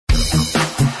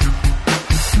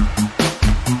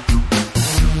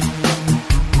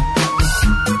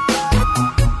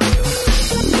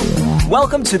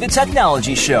Welcome to the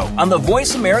Technology Show on the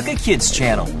Voice America Kids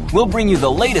channel. We'll bring you the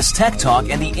latest tech talk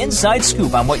and the inside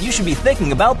scoop on what you should be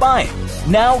thinking about buying.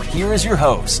 Now, here is your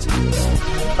host.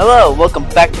 Hello, welcome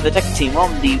back to the Tech Team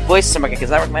on the Voice America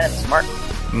Kids Network. My name is Mark.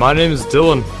 My name is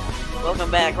Dylan. Welcome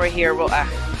back right here. Well,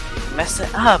 messed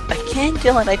it up again,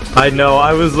 Dylan. I know,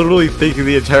 I was literally thinking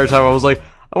the entire time, I was like,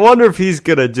 I wonder if he's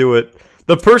gonna do it.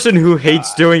 The person who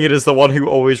hates doing it is the one who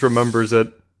always remembers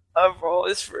it. I've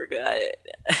always forgot it.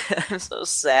 I'm so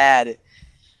sad.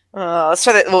 Let's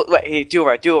try that. Well, wait, do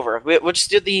over. We'll just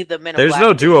do the Men in There's Black.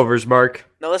 No do-overs, Mark.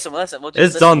 No, listen. We'll just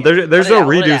It's done. There's no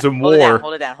redos and more.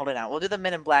 Hold it down. We'll do the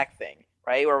Men in Black thing,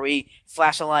 right? Where we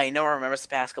flash a light and no one remembers the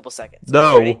past couple seconds.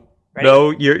 No. Ready? No,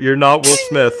 you're not Will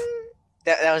Smith.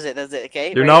 That was it,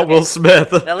 okay? You're not Will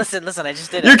Smith. Now listen, I just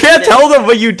did it. You can't tell them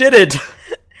what you did it!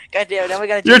 God damn, now we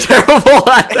gotta do You're terrible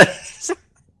at this!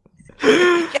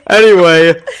 Anyway,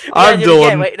 I'm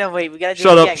Dylan. Wait, we gotta do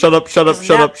Shut it up, again. shut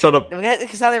up.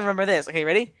 Because now they remember this. Okay,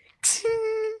 ready?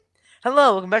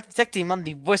 Hello, welcome back to the Tech Team on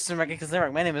the Voice of America Kids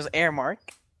Network. My name is Mark.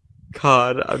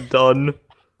 God, I'm done.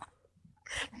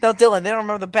 No, Dylan, they don't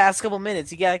remember the past couple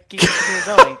minutes. You gotta keep it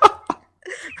going.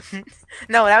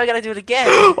 No, now we gotta do it again.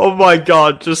 Oh my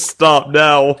god, just stop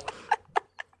now.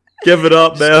 Give it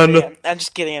up, man. I'm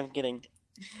just kidding.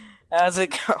 How's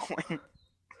it going?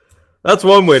 That's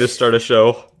one way to start a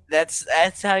show.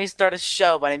 That's how you start a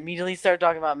show, but immediately start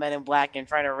talking about Men in Black and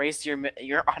trying to erase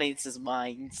your audience's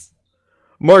minds.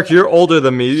 Mark, you're older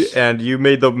than me, and you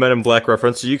made the Men in Black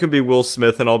reference, so you can be Will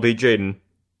Smith and I'll be Jaden.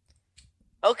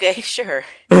 Okay, sure.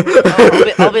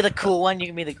 I'll be the cool one, you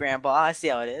can be the grandpa. I see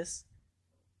how it is.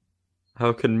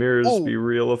 How can mirrors be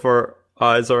real if our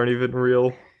eyes aren't even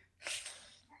real?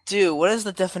 Dude, what is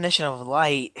the definition of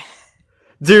light?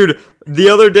 Dude, the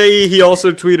other day he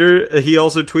also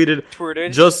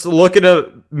tweeted, just look in a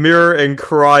mirror and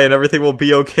cry and everything will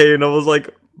be okay. And I was like,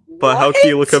 but how can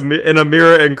you look in a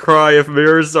mirror and cry if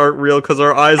mirrors aren't real because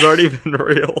our eyes aren't even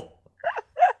real?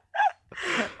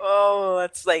 Oh,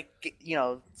 that's like,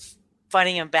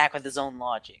 fighting him back with his own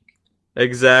logic.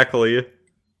 Exactly.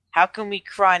 How can we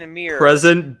cry in a mirror?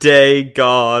 Present day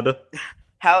God.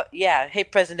 Hey,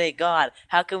 present day God,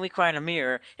 how can we cry in a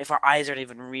mirror if our eyes aren't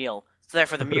even real? So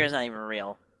therefore the mirror's not even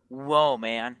real. Whoa,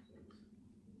 man.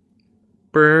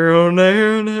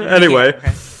 Anyway,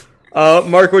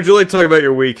 Mark, would you like to talk about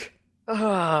your week?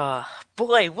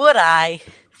 Boy, would I.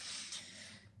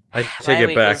 I take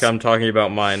it back, I'm talking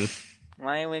about mine.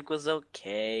 My week was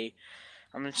okay.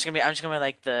 I'm just gonna be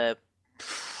like the...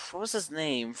 What was his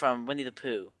name from Winnie the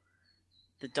Pooh?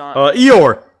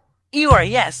 Eeyore! Eeyore,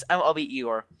 yes! I'll be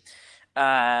Eeyore.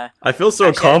 I feel so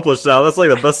accomplished now. That's like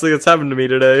the best thing that's happened to me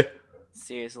today.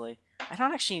 Seriously. I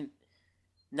don't actually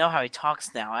know how he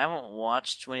talks now. I haven't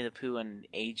watched Winnie the Pooh in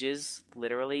ages.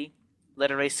 Literally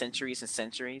centuries and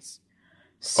centuries.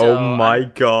 So oh my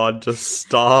god, just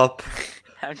stop.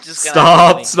 I'm just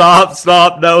gonna...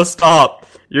 Stop. No, stop.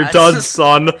 You're done,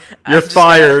 son. You're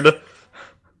fired.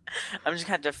 I'm just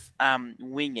gonna have to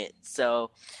wing it.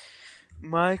 So,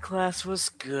 my class was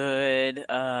good.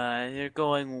 They're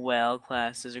going well.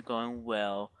 Classes are going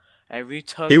well. I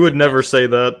retook... He would never say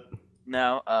that.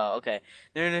 No? Oh, okay.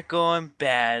 They're not going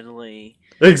badly.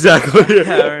 Exactly.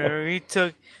 I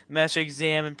retook the master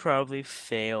exam and probably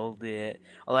failed it.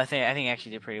 Although I think I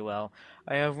actually did pretty well.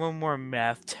 I have one more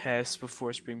math test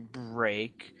before spring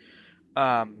break.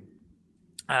 I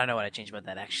don't know what I changed about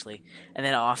that, actually. And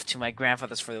then off to my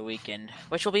grandfather's for the weekend,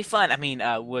 which will be fun. I mean,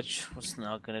 which was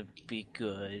not going to be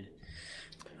good.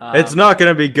 It's not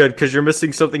going to be good, because you're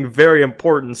missing something very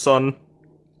important, son.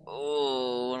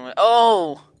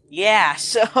 Oh, yeah,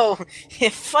 so,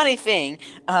 funny thing,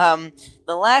 the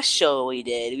last show we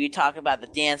did, we talked about the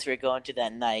dance we were going to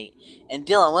that night. And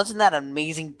Dylan, wasn't that an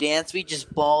amazing dance? We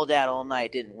just balled out all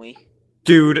night, didn't we?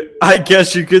 Dude, I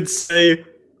guess you could say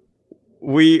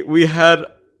we had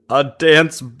a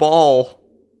dance ball.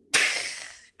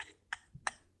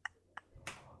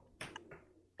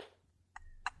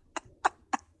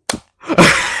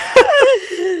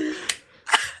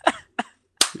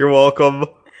 You're welcome.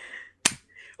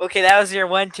 Okay, that was your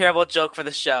one terrible joke for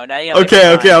the show. Now you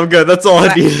okay, I'm good. That's all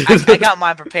I needed. I got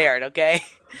mine prepared, okay?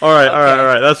 All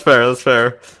right. That's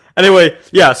fair. Anyway,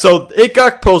 yeah, so it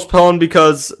got postponed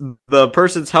because the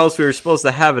person's house we were supposed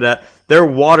to have it at, their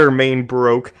water main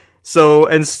broke. So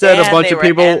instead, a bunch of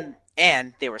people...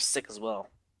 And they were sick as well.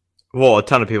 Well, a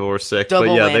ton of people were sick, double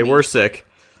but yeah, whammy. They were sick.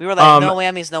 We were like, no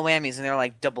whammies, and they were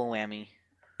like, double whammy.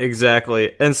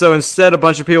 Exactly. And so instead, a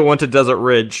bunch of people went to Desert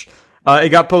Ridge. It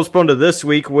got postponed to this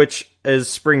week, which is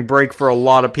spring break for a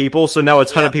lot of people, so now a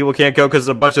ton of people can't go because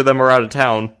a bunch of them are out of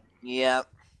town. Yep.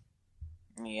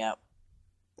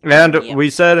 And Yep. we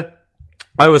said,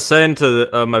 I was saying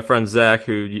to my friend Zach,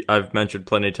 who I've mentioned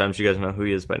plenty of times, you guys know who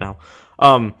he is by now.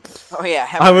 Oh yeah,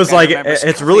 I was like, remembers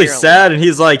it's really clearly. sad, and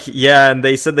he's like, yeah, and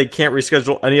they said they can't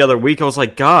reschedule any other week. I was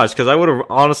like, gosh, because I would have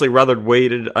honestly rather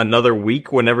waited another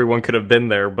week when everyone could have been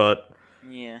there, but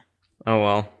Yeah. oh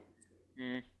well.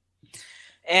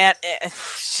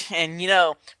 And you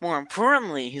know, more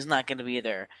importantly, he's not going to be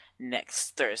there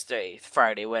next Thursday,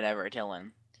 Friday, whatever,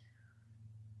 Dylan.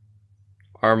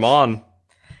 Armand.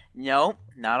 No,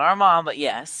 not Armand, but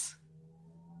yes.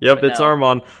 Yep, But it's no.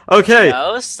 Armand. Okay.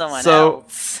 No, someone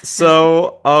else.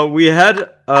 So we had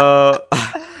I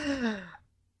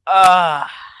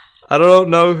don't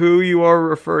know who you are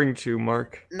referring to,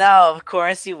 Mark. No, of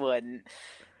course you wouldn't.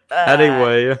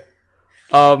 Anyway,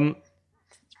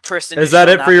 person is who that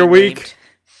shall it not for your be week? named.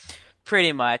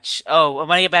 Pretty much. Oh,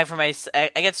 when I get back from I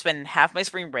get to spend half my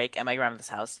spring break at my grandmother's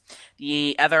house.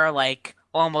 The other, like,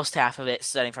 almost half of it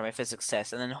studying for my physics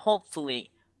test, and then hopefully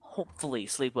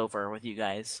sleep over with you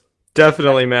guys.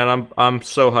 Definitely, man. I'm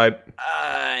so hyped.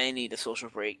 I need a social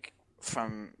break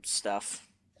from stuff.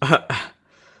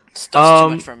 Stuff's too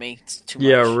much for me. It's too much.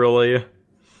 Yeah, really.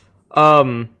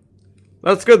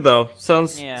 That's good though.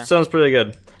 Sounds pretty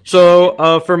good.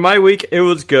 So, for my week, it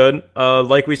was good.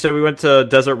 Like we said, we went to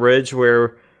Desert Ridge,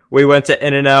 where we went to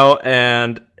In-N-Out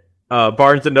and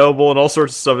Barnes and Noble and all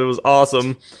sorts of stuff. It was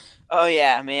awesome. Oh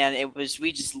yeah, man! It was.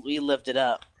 We lived it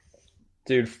up.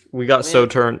 Dude, we got so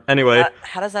turned. Anyway,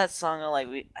 how does that song go? Like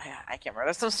I can't remember.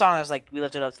 There's some song that was like we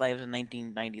lived it up like it was in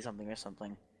 1990 something or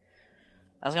something.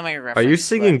 I was gonna make a reference. Are you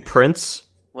singing Prince?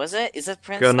 Was it? Is it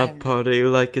Prince? Gonna party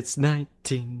like it's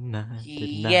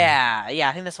 1999. Yeah.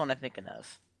 I think that's the one I'm thinking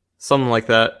of. Something like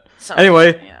that.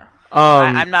 Anyway, yeah.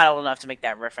 I'm not old enough to make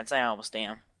that reference. I almost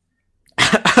am.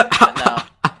 But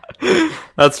no.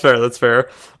 That's fair.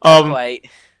 Quite.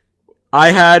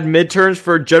 I had midterms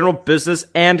for general business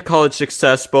and college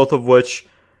success, both of which,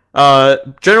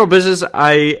 general business,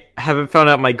 I haven't found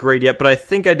out my grade yet, but I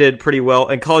think I did pretty well.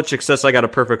 And college success, I got a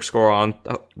perfect score on,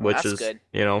 which is, good.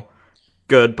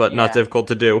 Good, but not difficult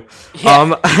to do.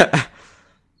 Yeah.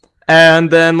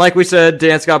 And then, like we said,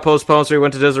 dance got postponed, so we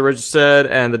went to Desert Ridge instead,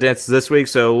 and the dance is this week,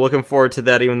 so looking forward to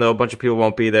that, even though a bunch of people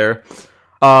won't be there.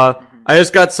 I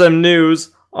just got some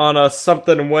news on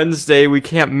something Wednesday we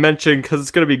can't mention because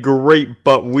it's going to be great,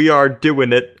 but we are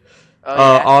doing it.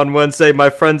 On Wednesday. My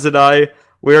friends and I,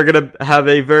 we are going to have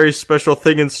a very special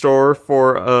thing in store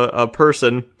for a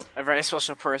person. A very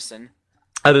special person.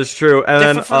 That is true. And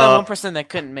different from the one person that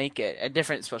couldn't make it. A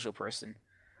different special person.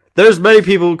 There's many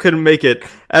people who couldn't make it.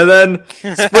 And then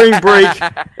spring break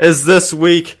is this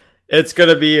week. It's going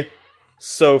to be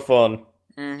so fun.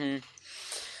 Mm-hmm.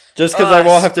 Just because I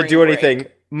won't have to do anything.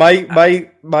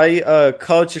 My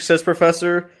college success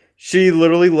professor, she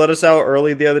literally let us out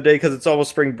early the other day because it's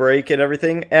almost spring break and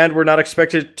everything, and we're not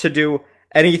expected to do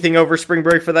anything over spring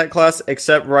break for that class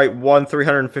except write one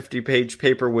 350-page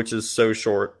paper, which is so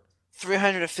short.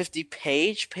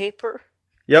 350-page paper?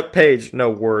 Yep, page, no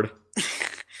word.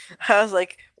 I was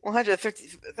like,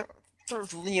 150, that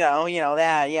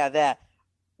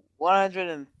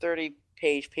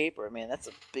 130-page paper, man, that's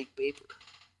a big paper.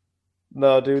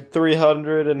 No, dude,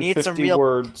 350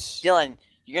 words. Dylan,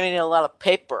 you're gonna need a lot of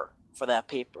paper for that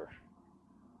paper.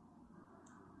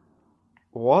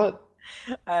 What?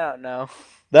 I don't know.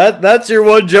 That's your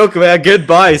one joke, man.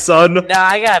 Goodbye, son. No,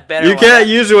 I got a better one. You can't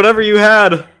use whatever you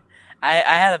had. I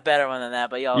had a better one than that,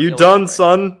 but y'all. You done,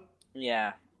 son?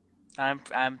 Yeah, I'm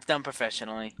done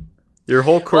professionally. Your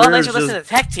whole career. Well, unless you listen to the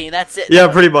tech team, that's it. Yeah,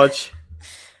 pretty much.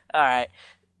 All right.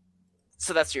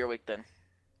 So that's your week then.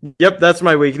 Yep, that's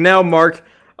my week. Now, Mark,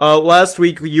 last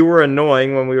week you were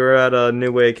annoying when we were at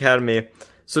New Way Academy.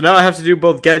 So now I have to do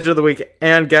both Gadget of the Week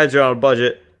and Gadget on a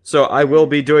Budget. So I will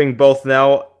be doing both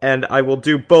now, and I will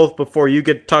do both before you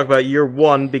get to talk about year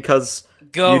one because you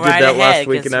did that last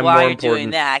week and I'm more important. While you're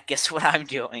doing that, guess what I'm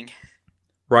doing?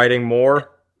 Writing more?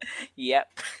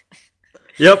 Yep.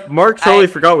 Yep, Mark totally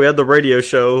forgot we had the radio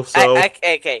show, so...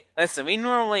 Okay, listen, we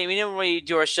normally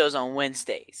do our shows on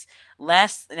Wednesdays.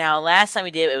 Last time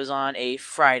we did it was on a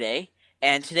Friday,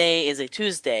 and today is a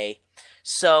Tuesday,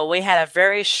 so we had a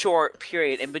very short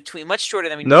period in between, much shorter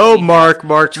than we No, Mark.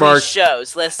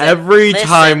 shows. Listen, every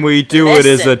time we do it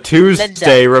is a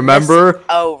Tuesday, remember?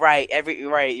 Oh, right,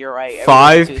 you're right.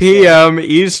 5 p.m.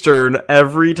 Eastern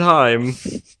every time.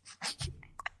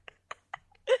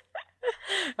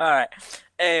 Alright,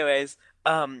 anyways,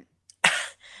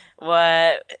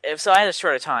 what? So I had a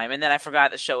shorter time, and then I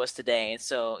forgot the show was today, and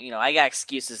so, I got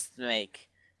excuses to make,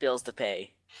 bills to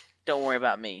pay. Don't worry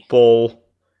about me. Bull.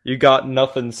 You got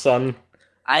nothing, son.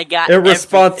 I got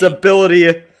irresponsibility.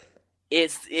 everything.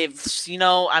 It's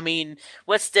I mean,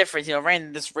 what's different?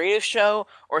 Running this radio show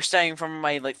or studying from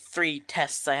my 3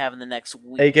 tests I have in the next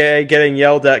week. AKA getting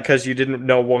yelled at because you didn't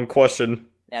know one question.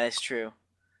 That is true.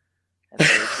 That's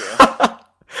very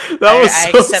true. That was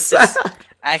so sad.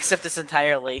 I accept this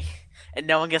entirely, and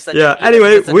no one gets that. Yeah.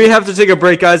 Anyway, we have to take a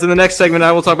break, guys. In the next segment,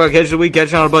 I will talk about Gadget of the Week,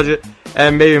 Gadget on a budget,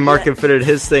 and maybe Mark can fit in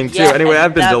his thing too. Anyway,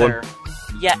 I've been Dylan.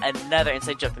 Yeah, another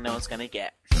inside joke that no one's gonna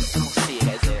get. We'll see you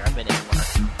guys later. I've been Mark.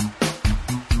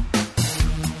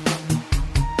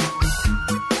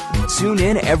 Tune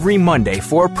in every Monday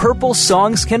for Purple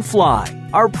Songs Can Fly.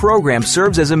 Our program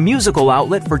serves as a musical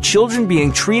outlet for children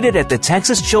being treated at the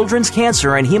Texas Children's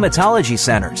Cancer and Hematology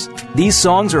Centers. These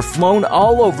songs are flown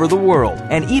all over the world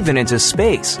and even into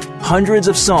space. Hundreds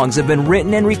of songs have been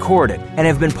written and recorded and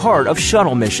have been part of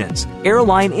shuttle missions,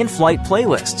 airline in-flight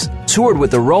playlists, toured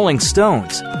with the Rolling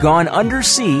Stones, gone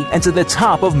undersea and to the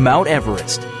top of Mount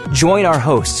Everest. Join our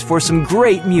hosts for some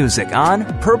great music on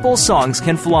Purple Songs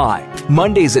Can Fly,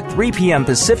 Mondays at 3 p.m.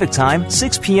 Pacific Time,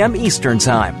 6 p.m. Eastern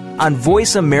Time, on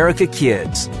Voice America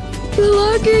Kids. The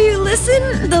longer you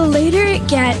listen, the later it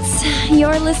gets.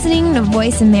 You're listening to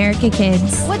Voice America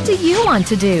Kids. What do you want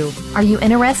to do? Are you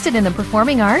interested in the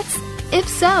performing arts? If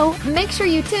so, make sure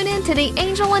you tune in to the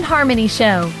Angel and Harmony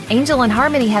Show. Angel and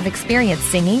Harmony have experience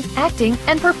singing, acting,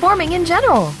 and performing in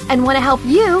general, and want to help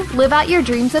you live out your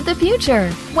dreams of the future.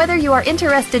 Whether you are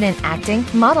interested in acting,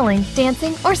 modeling,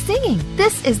 dancing, or singing,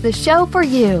 this is the show for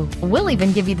you. We'll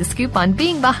even give you the scoop on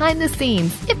being behind the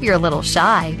scenes if you're a little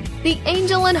shy. The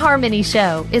Angel and Harmony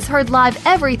Show is heard live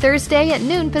every Thursday at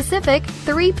noon Pacific,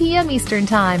 3 p.m. Eastern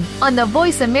Time on the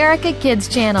Voice America Kids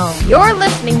channel. You're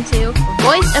listening to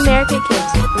Voice America Kids.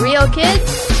 Real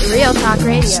kids, real talk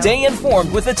radio. Stay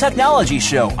informed with the Technology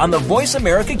Show on the Voice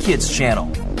America Kids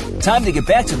channel. Time to get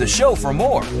back to the show for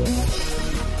more.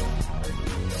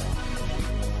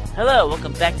 Hello,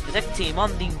 welcome back to the Tech Team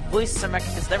on the Voice America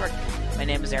Kids Network. My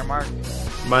name is Aaron Mark.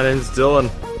 My name's Dylan.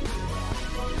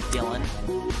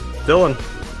 Dylan.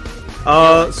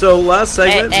 So last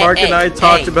segment, Mark and I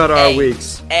talked about our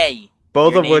weeks.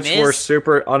 Both of which were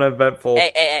super uneventful.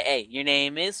 Your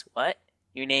name is what?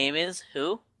 Your name is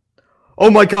who? Oh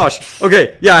my gosh.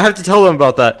 Okay, yeah, I have to tell them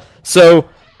about that. So,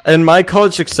 in my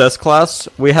college success class,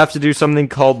 we have to do something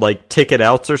called, ticket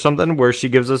outs or something, where she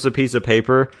gives us a piece of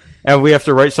paper, and we have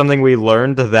to write something we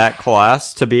learned that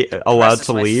class to be allowed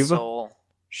to leave.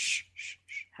 Shh.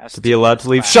 To be allowed to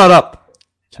leave. Shut up!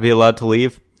 To be allowed to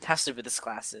leave. It has to be this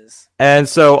classes. And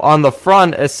so, on the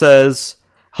front, it says,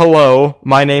 "Hello,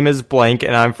 my name is blank,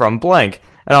 and I'm from blank."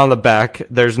 And on the back,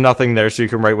 there's nothing there, so you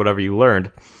can write whatever you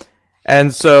learned.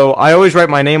 And so, I always write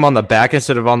my name on the back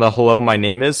instead of on the "hello, my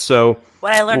name is." So,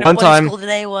 what I learned in school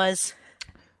today was...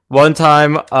 One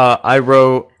time, I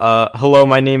wrote, "Hello,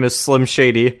 my name is Slim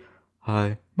Shady."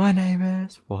 Hi, my name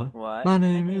is... What? My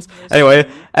name is... Anyway,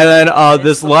 and then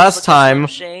this last time,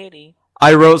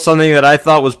 I wrote something that I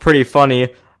thought was pretty funny,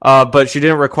 but she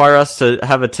didn't require us to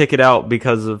have a ticket out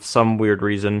because of some weird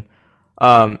reason.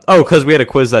 Because we had a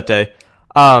quiz that day.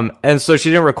 And so she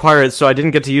didn't require it, so I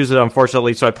didn't get to use it,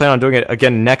 unfortunately, so I plan on doing it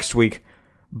again next week.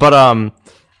 But,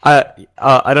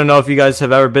 I don't know if you guys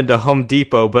have ever been to Home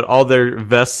Depot, but all their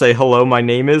vests say, "Hello, my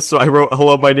name is," so I wrote,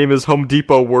 "Hello, my name is Home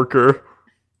Depot worker."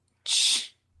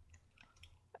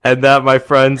 And that, my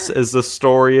friends, is the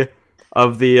story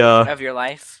of the, of your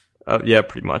life? Yeah,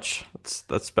 pretty much.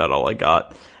 That's about all I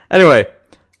got. Anyway.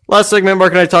 Last segment,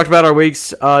 Mark and I talked about our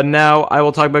weeks. Now I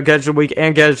will talk about Gadget of the Week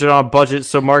and Gadget on a budget,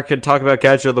 so Mark can talk about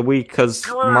Gadget of the Week, because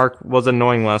Mark was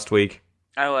annoying last week.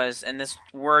 I was, and this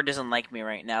word doesn't like me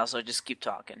right now, so just keep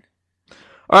talking.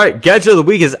 Alright, Gadget of the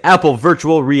Week is Apple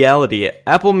Virtual Reality.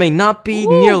 Apple may not be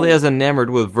nearly as enamored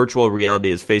with virtual reality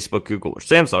as Facebook, Google, or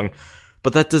Samsung,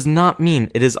 but that does not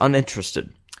mean it is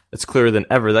uninterested. It's clearer than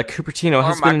ever that Cupertino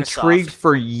has been intrigued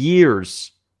for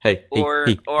years. Hey,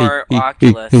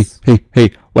 Oculus.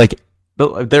 Hey,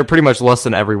 they're pretty much less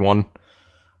than everyone.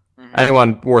 Mm-hmm.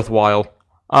 Anyone worthwhile.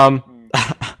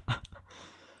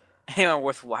 Anyone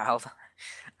worthwhile.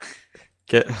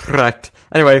 Get wrecked.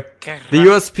 Anyway, the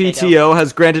USPTO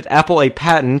has granted Apple a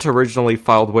patent, originally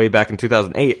filed way back in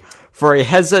 2008, for a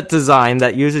headset design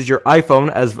that uses your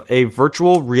iPhone as a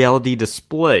virtual reality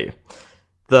display.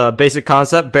 The basic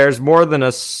concept bears more than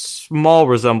a small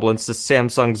resemblance to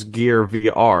Samsung's Gear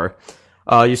VR.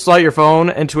 You slide your phone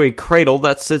into a cradle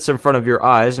that sits in front of your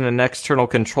eyes, and an external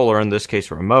controller, in this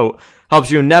case a remote,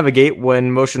 helps you navigate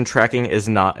when motion tracking is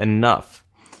not enough.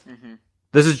 Mm-hmm.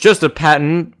 This is just a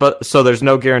patent, but so there's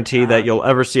no guarantee that you'll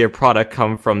ever see a product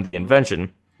come from the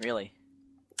invention. Really?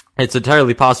 It's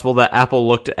entirely possible that Apple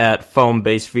looked at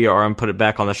phone-based VR and put it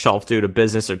back on the shelf due to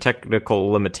business or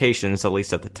technical limitations, at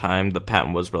least at the time the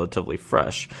patent was relatively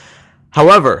fresh.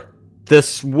 However,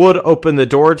 this would open the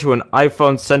door to an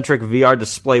iPhone-centric VR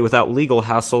display without legal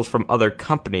hassles from other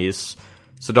companies.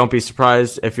 So don't be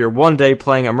surprised if you're one day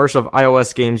playing immersive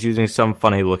iOS games using some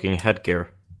funny-looking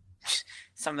headgear.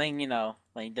 Something,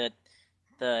 like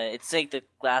it's like the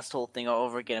last whole thing all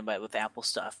over again, but with Apple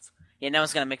stuff. Yeah, no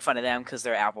one's gonna make fun of them because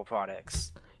they're Apple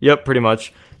products. Yep, pretty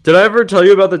much. Did I ever tell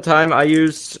you about the time I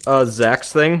used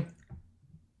Zach's thing?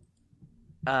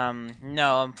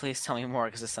 No, please tell me more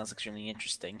because it sounds extremely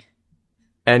interesting.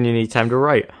 And you need time to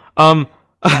write.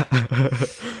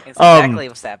 Exactly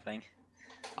what's happening.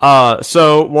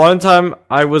 So one time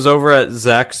I was over at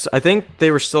Zach's. I think they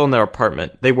were still in their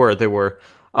apartment. They were.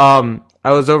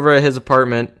 I was over at his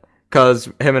apartment because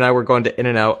him and I were going to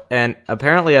In-N-Out, and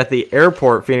apparently at the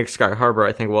airport, Phoenix Sky Harbor,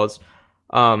 I think it was,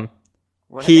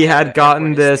 he had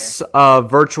gotten this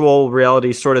virtual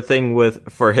reality sort of thing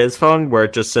for his phone, where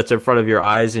it just sits in front of your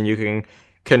eyes and you can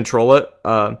control it.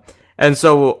 And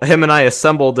so him and I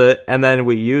assembled it, and then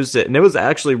we used it, and it was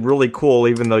actually really cool,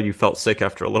 even though you felt sick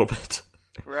after a little bit.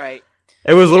 Right.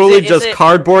 It was literally just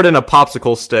cardboard and a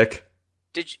popsicle stick.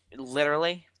 Did you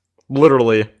literally?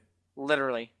 Literally.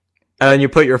 And then you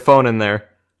put your phone in there.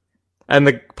 And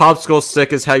the popsicle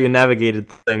stick is how you navigated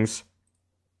things.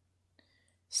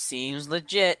 Seems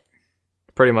legit.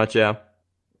 Pretty much, yeah.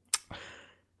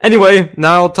 Anyway,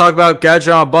 now I'll talk about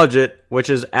Gadget on a Budget, which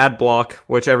is Adblock,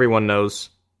 which everyone knows.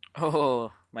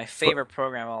 Oh, my favorite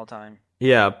program of all time.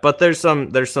 Yeah, but there's some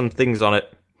things on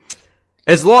it.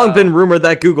 It's long been rumored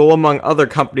that Google, among other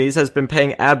companies, has been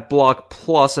paying Adblock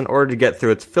Plus in order to get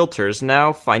through its filters.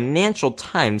 Now, Financial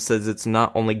Times says it's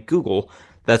not only Google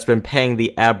that's been paying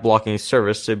the ad blocking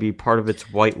service to be part of its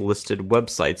whitelisted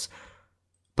websites,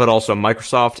 but also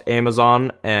Microsoft,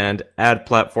 Amazon, and ad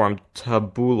platform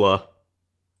Taboola.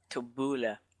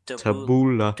 Taboola's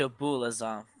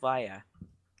on fire.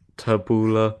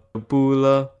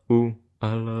 Taboola, ooh,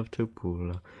 I love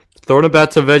Taboola. Throwing it back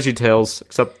to VeggieTales,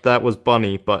 except that was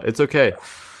Bunny, but it's okay.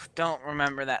 Don't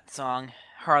remember that song.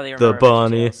 Hardly remember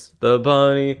the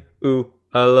bunny, ooh,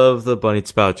 I love the bunny.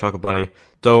 It's about a chocolate bunny.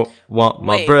 Don't want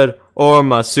my bread or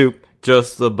my soup,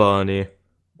 just the bunny.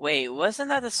 Wait, wasn't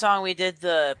that the song we did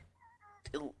the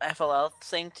FLL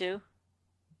thing to?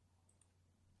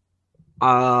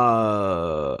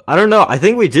 I don't know. I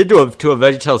think we did do it to a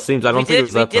VeggieTales themes. I don't think it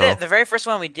was that though. We did it. The very first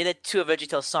one we did it to a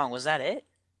VeggieTales song. Was that it?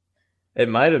 It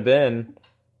might have been.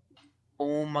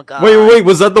 Oh my god. Wait,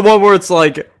 was that the one where it's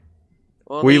like,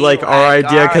 we like our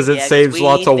idea because it saves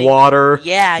lots of water?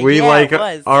 Yeah, like it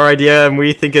was. Our idea and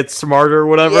we think it's smarter or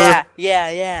whatever?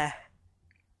 Yeah.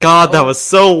 God, that was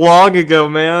so long ago,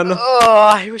 man.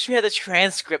 Oh, I wish we had the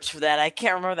transcripts for that. I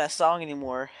can't remember that song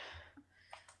anymore.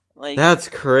 That's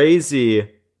crazy.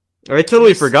 I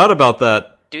totally forgot about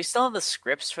that. Do we still have the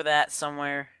scripts for that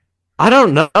somewhere? I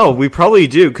don't know. We probably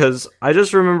do, because I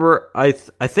just remember, I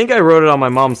think I wrote it on my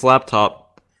mom's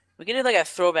laptop. We can do a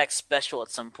throwback special at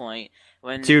some point.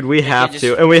 Dude, we have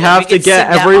to. And we have to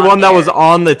get everyone that was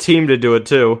on the team to do it,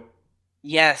 too.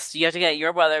 Yes, you have to get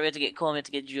your brother, we have to get Cole, we have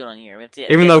to get Jude on here.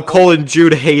 Even though Cole and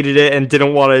Jude hated it and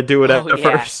didn't want to do it at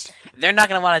first. They're not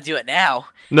going to want to do it now.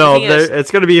 No,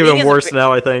 it's going to be even worse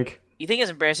now, I think. You think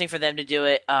it's embarrassing for them to do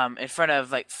it in front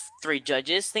of 3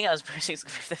 judges? I think it was embarrassing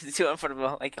for them to do it in front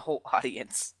of a whole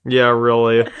audience. Yeah,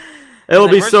 really. It'll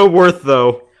be so worth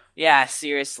though. Yeah,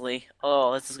 seriously.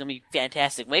 Oh, this is gonna be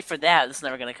fantastic. Wait for that. This is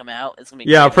never gonna come out. It's gonna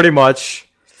be pretty much.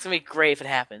 It's gonna be great if it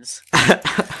happens.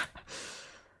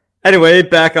 Anyway,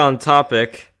 back on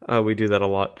topic. We do that a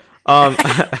lot.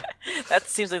 That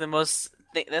seems like the most.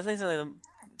 That seems like the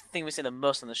thing we say the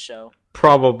most on the show.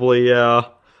 Probably, yeah.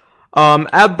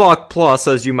 Adblock Plus,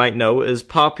 as you might know, is a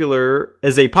popular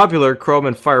Chrome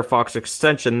and Firefox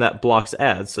extension that blocks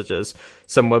ads, such as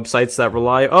some websites that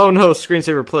rely. Oh no,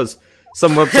 screensaver, please.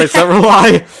 Some websites that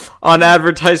rely on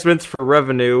advertisements for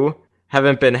revenue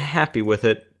haven't been happy with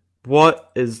it.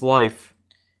 What is life?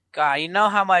 God, you know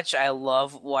how much I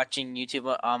love watching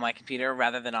YouTube on my computer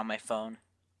rather than on my phone?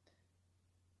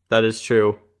 That is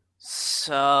true.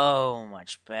 So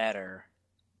much better.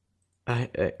 I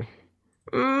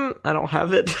don't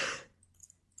have it.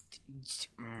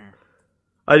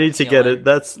 I need to get it.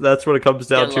 That's what it comes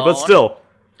down to. But still.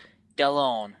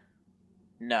 Dillon.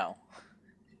 No.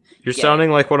 You're sounding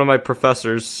like one of my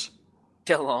professors.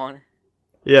 Dillon.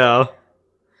 Yeah.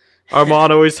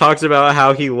 Armand always talks about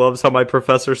how he loves how my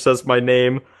professor says my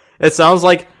name. It sounds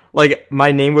like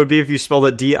my name would be if you spelled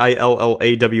it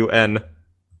Dillawn.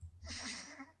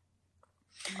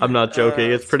 I'm not joking.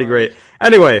 It's pretty great.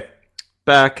 Anyway,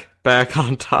 back back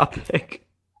on topic.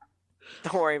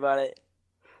 Don't worry about it.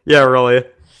 Yeah, really.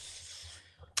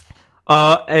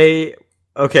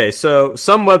 Okay, so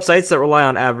some websites that rely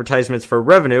on advertisements for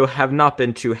revenue have not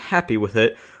been too happy with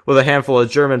it, with a handful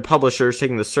of German publishers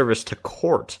taking the service to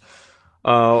court.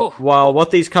 While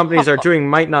what these companies are doing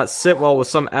might not sit well with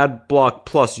some Adblock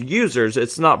Plus users,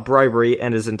 it's not bribery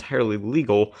and is entirely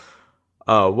legal.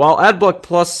 While Adblock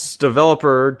Plus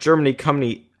developer Germany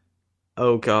company,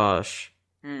 oh gosh,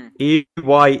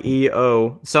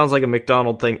 EYEO sounds like a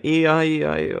McDonald thing.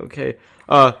 EIEI, okay.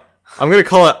 I'm gonna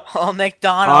call it Old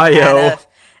McDonald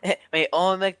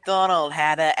Old McDonald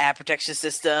had an ad protection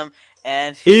system,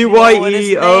 and EYEO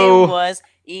his name was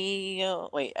EO.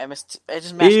 Wait, I just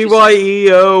mashed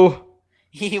EYEO.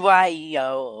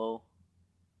 EYEO.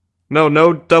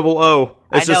 No double O.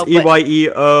 It's just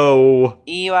EYEO.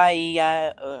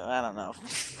 EYEO. I don't know.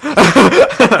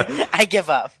 I give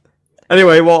up.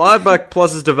 Anyway, while Adblock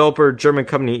Plus's developer German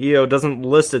company EO doesn't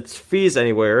list its fees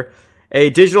anywhere, a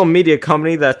digital media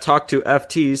company that talked to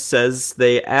FT says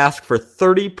they ask for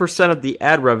 30% of the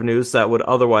ad revenues that would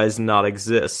otherwise not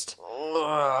exist.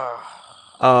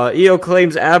 EO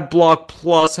claims Adblock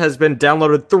Plus has been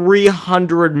downloaded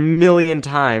 300 million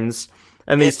times,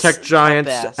 and these tech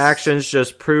giants' actions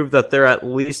just prove that they're at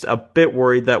least a bit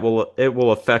worried that it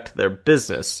will affect their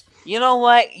business. You know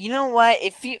what?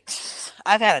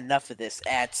 I've had enough of this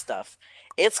ad stuff.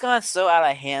 It's gone so out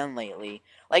of hand lately.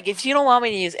 Like, if you don't want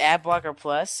me to use Adblocker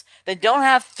Plus, then don't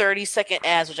have 30-second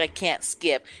ads, which I can't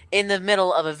skip, in the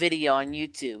middle of a video on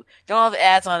YouTube. Don't have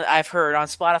ads I've heard on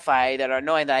Spotify that are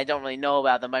annoying that I don't really know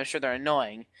about them, but I'm sure they're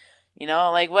annoying. You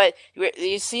know, like, what,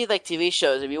 you see, like, TV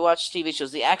shows, if you watch TV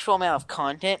shows, the actual amount of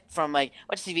content from, like,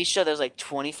 watch a TV show that was, like,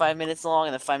 25 minutes long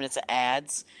and then 5 minutes of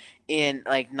ads in,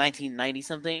 like, 1990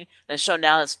 something. The show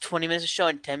now is 20 minutes of show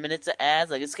and 10 minutes of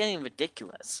ads. Like, it's getting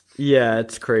ridiculous. Yeah,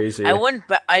 it's crazy. I wouldn't,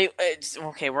 but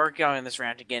okay, we're going this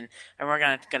round again, and we're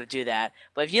gonna do that.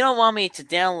 But if you don't want me to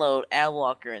download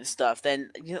Adblocker and stuff, then,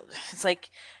 you know, it's like,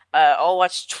 I'll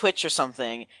watch Twitch or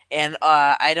something, and,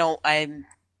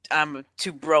 I'm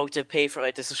too broke to pay for,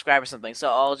 like, to subscribe or something, so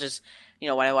I'll just, you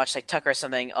know, when I watch, like, Tucker or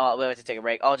something, we have to take a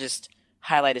break, I'll just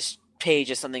highlight his page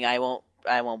as something I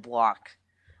won't block.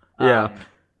 Yeah.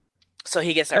 So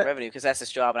he gets that revenue, because that's his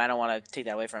job, and I don't want to take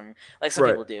that away from him, like some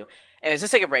people do. Anyways,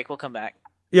 let's take a break, we'll come back.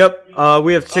 Yep,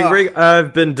 we have to take a break.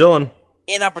 I've been Dylan.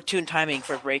 Inopportune timing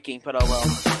for breaking, but oh well.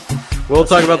 We'll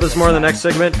talk about this more in the next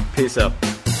segment. Peace out.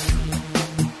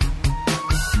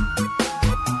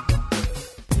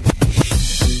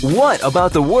 What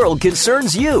about the world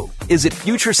concerns you? Is it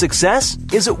future success?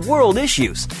 Is it world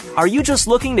issues? Are you just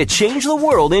looking to change the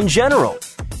world in general?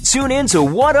 Tune in to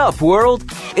What Up, World!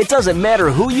 It doesn't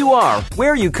matter who you are,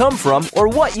 where you come from, or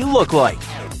what you look like.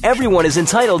 Everyone is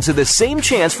entitled to the same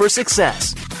chance for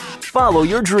success. Follow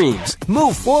your dreams,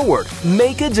 move forward,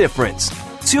 make a difference.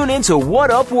 Tune in to What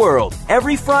Up, World!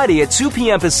 Every Friday at 2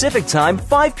 p.m. Pacific Time,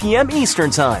 5 p.m. Eastern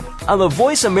Time on the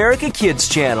Voice America Kids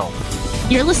channel.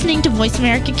 You're listening to Voice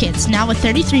America Kids, now with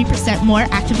 33% more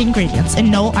active ingredients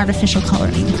and no artificial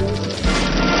coloring.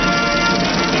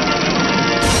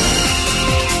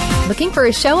 Looking for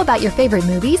a show about your favorite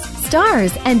movies,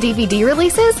 stars, and DVD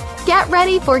releases? Get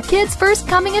ready for Kids' First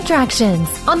Coming attractions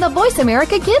on the Voice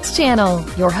America Kids channel.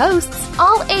 Your hosts,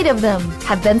 all 8 of them,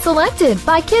 have been selected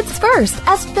by Kids First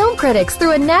as film critics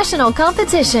through a national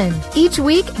competition. Each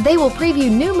week, they will preview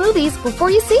new movies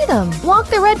before you see them, walk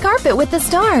the red carpet with the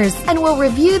stars, and will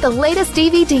review the latest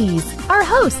DVDs. Our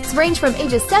hosts range from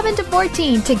ages 7 to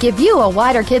 14 to give you a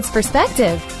wider kids'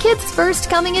 perspective. Kids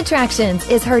First Coming Attractions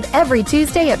is heard every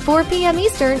Tuesday at 4 p.m.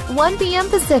 Eastern, 1 p.m.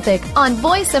 Pacific on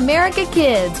Voice America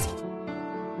Kids.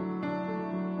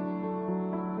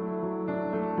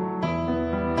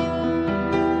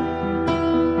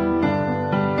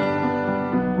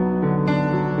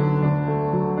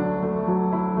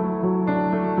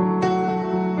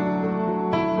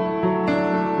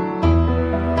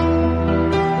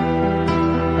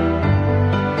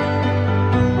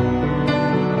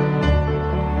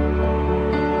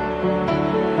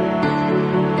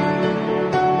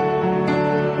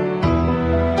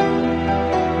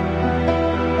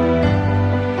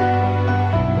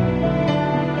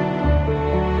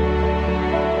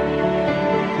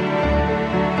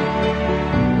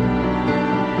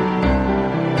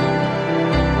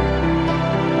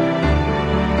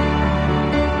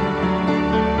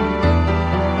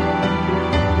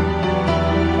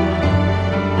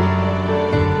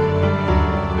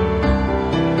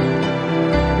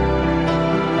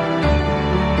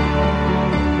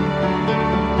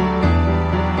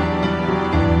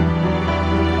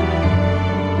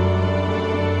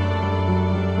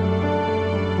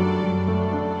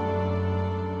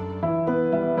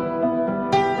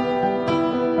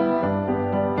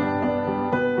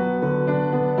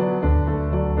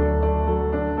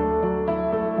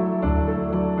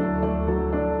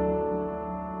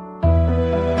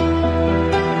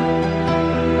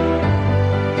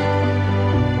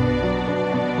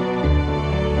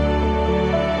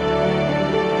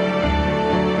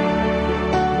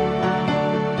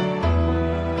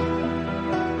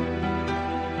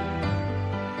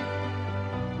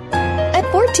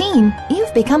 14,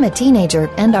 you've become a teenager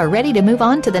and are ready to move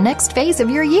on to the next phase of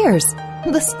your years.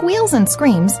 The squeals and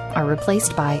screams are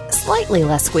replaced by slightly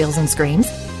less squeals and screams,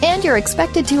 and you're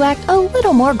expected to act a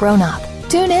little more grown up.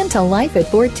 Tune in to Life at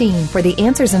 14 for the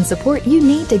answers and support you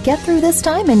need to get through this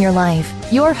time in your life.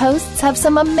 Your hosts have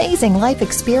some amazing life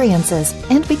experiences,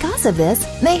 and because of this,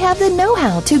 they have the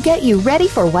know-how to get you ready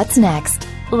for what's next.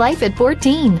 Life at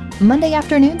 14, Monday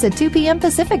afternoons at 2 p.m.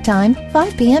 Pacific Time,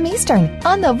 5 p.m. Eastern,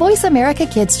 on the Voice America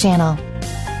Kids channel.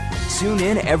 Tune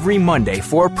in every Monday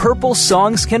for Purple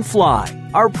Songs Can Fly.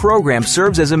 Our program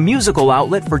serves as a musical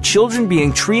outlet for children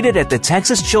being treated at the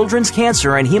Texas Children's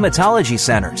Cancer and Hematology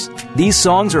Centers. These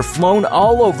songs are flown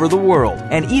all over the world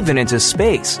and even into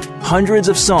space. Hundreds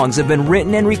of songs have been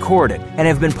written and recorded and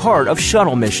have been part of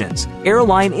shuttle missions,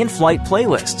 airline in-flight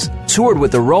playlists, toured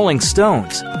with the Rolling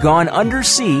Stones, gone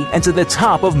undersea and to the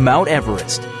top of Mount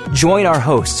Everest. Join our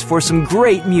hosts for some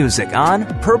great music on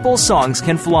Purple Songs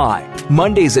Can Fly,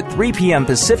 Mondays at 3 p.m.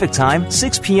 Pacific Time,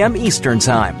 6 p.m. Eastern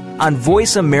Time, on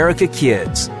Voice America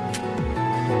Kids.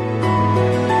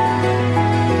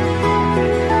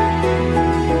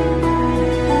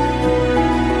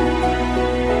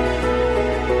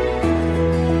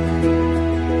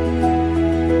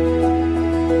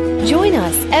 Join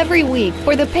us every week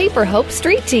for the Paper Hope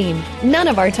Street Team. None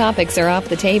of our topics are off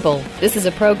the table. This is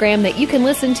a program that you can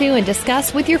listen to and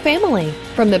discuss with your family.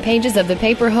 From the pages of the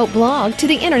Paper Hope blog to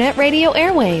the internet radio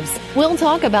airwaves, we'll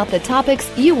talk about the topics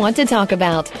you want to talk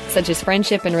about, such as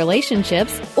friendship and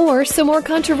relationships, or some more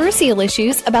controversial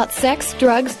issues about sex,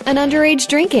 drugs, and underage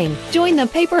drinking. Join the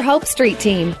Paper Hope Street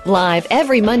Team live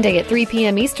every Monday at 3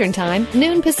 p.m. Eastern Time,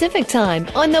 noon Pacific Time,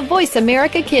 on the Voice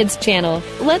America Kids channel.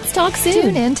 Let's talk soon.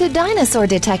 Tune in to Dinosaur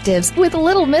Detectives with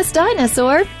Little Miss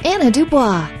Dinosaur, Anna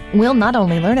Dubois. We'll not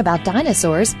only learn about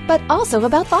dinosaurs, but also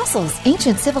about fossils,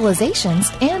 ancient civilizations,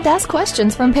 and ask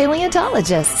questions from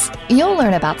paleontologists. You'll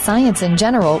learn about science in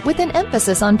general with an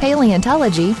emphasis on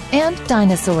paleontology and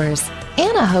dinosaurs.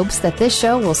 Anna hopes that this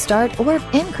show will start or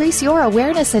increase your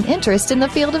awareness and interest in the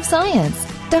field of science.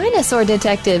 Dinosaur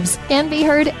Detectives can be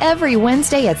heard every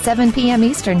Wednesday at 7 p.m.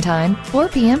 Eastern Time, 4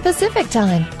 p.m. Pacific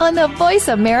Time on the Voice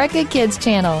America Kids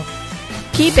channel.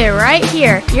 Keep it right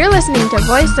here. You're listening to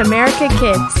Voice America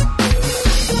Kids.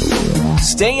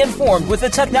 Stay informed with the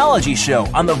Technology Show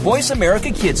on the Voice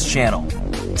America Kids channel.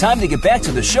 Time to get back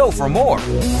to the show for more.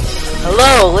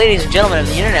 Hello, ladies and gentlemen of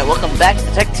the internet. Welcome back to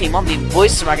the Tech Team on the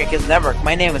Voice America Kids Network.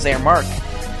 My name is Air Mark.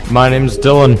 My name's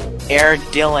Dylan. Air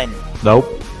Dillon.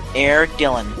 Nope. Air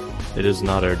Dillon. It is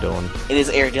not Air Dillon. It is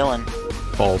Air Dillon.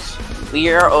 False. We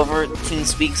are over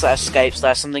TeamSpeak /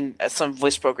 Skype / some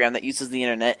voice program that uses the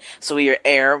internet. So we are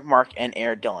Air Mark and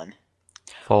Air Dillon.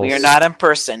 False. We are not in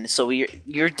person. So your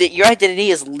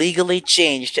identity is legally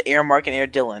changed to Air Mark and Air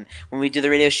Dillon when we do the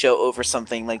radio show over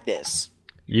something like this.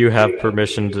 You have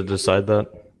permission to decide that?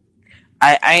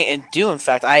 I do, in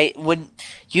fact. I would.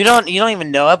 You don't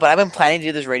even know it, but I've been planning to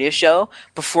do this radio show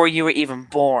before you were even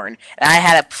born. And I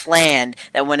had a plan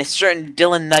that when a certain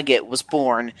Dillon Nugget was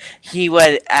born, he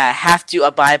would have to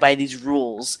abide by these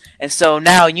rules. And so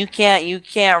now you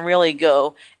can't really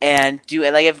go and do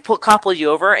it. Like if cop pulled you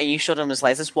over and you showed him his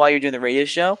license while you're doing the radio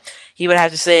show, he would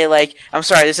have to say like, "I'm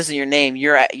sorry, this isn't your name.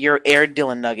 You're Air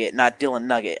Dillon Nugget, not Dillon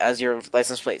Nugget," as your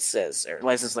license plate says, or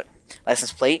license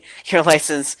plate. Your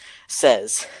license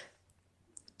says.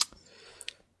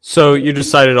 So you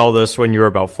decided all this when you were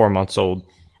about 4 months old.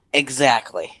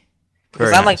 Exactly.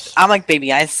 Because Nice. I'm like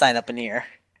baby Einstein up in here.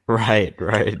 Right.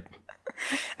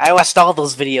 I watched all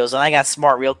those videos and I got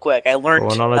smart real quick. I learned.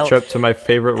 Going on a trip to my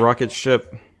favorite rocket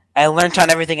ship. I learned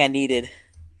on everything I needed.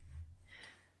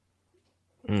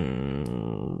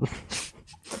 That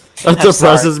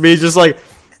depresses me. Just like,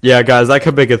 yeah, guys, I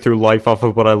could make it through life off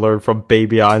of what I learned from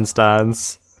baby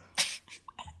Einsteins.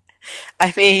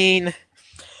 I mean,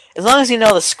 as long as you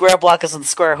know the square block is in the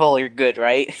square hole, you're good,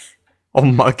 right? Oh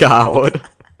my god.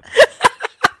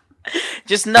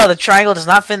 Just know the triangle does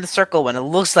not fit in the circle when it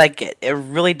looks like it. It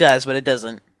really does, but it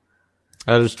doesn't.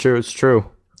 That is true. It's true.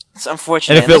 It's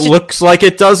unfortunate. And if it looks like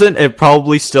it doesn't, it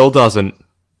probably still doesn't.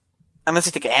 Unless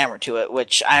you take a hammer to it,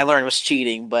 which I learned was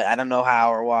cheating, but I don't know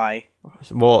how or why.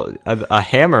 Well, a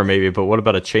hammer maybe, but what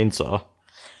about a chainsaw?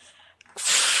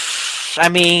 I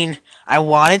mean, I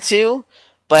wanted to,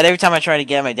 but every time I try to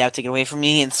get it, my dad would take it away from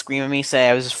me and scream at me, say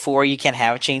I was 4, you can't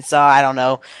have a chainsaw. I don't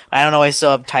know why he's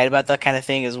so uptight about that kind of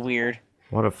thing. Is weird.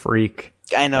 What a freak.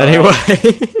 I know. Anyway.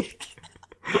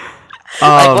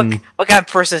 Like, what kind of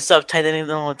person is so uptight that they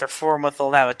don't let their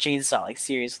 4-month-old have a chainsaw? Like,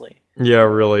 seriously. Yeah,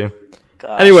 really.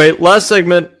 Gosh. Anyway, last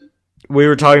segment, we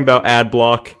were talking about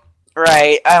Adblock.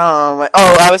 Right.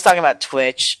 I was talking about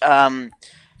Twitch.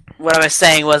 what I was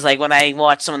saying was, like, when I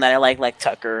watch someone that I like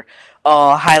Tucker,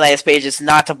 I'll highlight his pages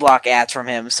not to block ads from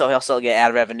him, so he'll still get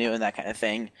ad revenue and that kind of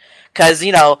thing. Because,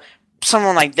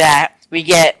 someone like that, we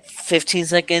get 15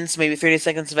 seconds, maybe 30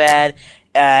 seconds of ad,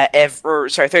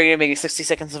 30 maybe 60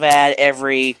 seconds of ad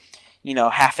every,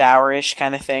 half hour-ish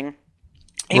kind of thing.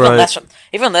 Even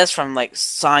less from like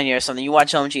Sonya or something. You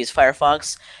watch OMG's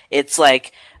Firefox, it's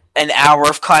like an hour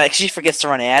of content. She forgets to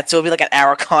run ads, so it'll be like an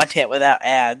hour of content without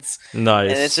ads.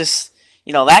 Nice. And it's just,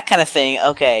 that kind of thing.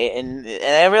 Okay, and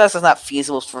I realize it's not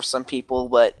feasible for some people,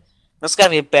 but there's got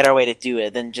to be a better way to do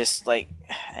it than just like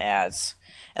ads.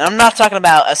 And I'm not talking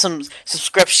about some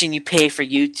subscription you pay for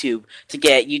YouTube to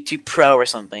get YouTube Pro or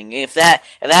something. If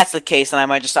that's the case, then I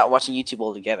might just stop watching YouTube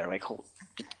altogether. Like, oh,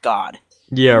 God.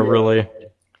 Yeah, really.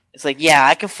 It's like, yeah,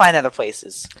 I can find other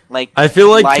places. Like, I feel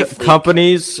like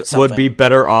companies would be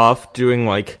better off doing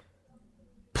like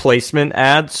placement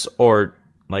ads or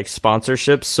like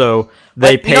sponsorships, so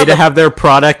they pay to have their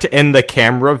product in the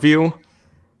camera view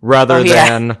rather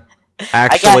than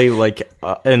actually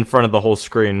in front of the whole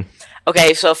screen.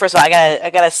 Okay, so first of all, I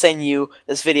gotta send you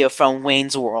this video from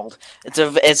Wayne's World.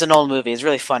 It's an old movie. It's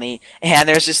really funny, and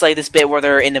there's just like this bit where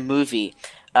they're in the movie.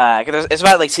 It's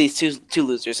about like these two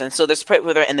losers, and so there's part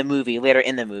where they're in the movie later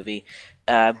in the movie.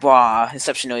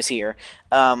 Inception noise here.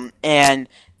 And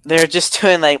they're just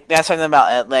doing like that's something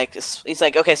about like he's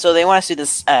like, okay, so they want us to do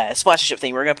this sponsorship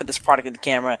thing. We're gonna put this product in the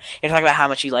camera. You're talking about how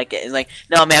much you like it. And like,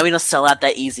 no, man, we don't sell out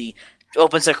that easy.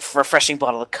 Opens a refreshing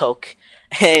bottle of Coke.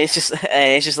 It's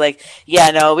just like,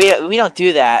 yeah, no, we don't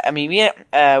do that. I mean, we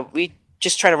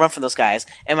just try to run from those guys.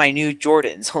 And my new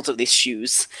Jordans holds up these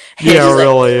shoes. Yeah,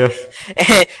 really.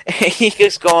 He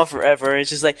keeps going forever. It's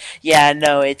just like, yeah,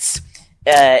 no, it's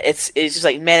just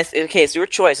like, man, okay, it's your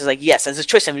choice. It's like, yes, it's a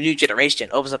choice of a new generation.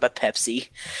 Opens up a Pepsi.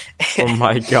 Oh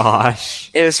my gosh.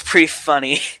 It was pretty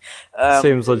funny.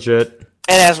 Seems legit.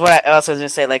 And that's what I also was going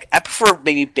to say. Like, I prefer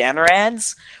maybe banner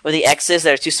ads with the X's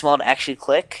that are too small to actually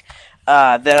click.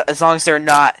 That as long as they're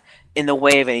not in the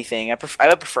way of anything, I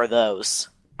would prefer those.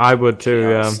 I would too,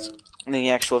 yeah. In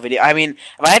the actual video. I mean,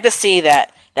 if I had to see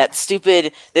that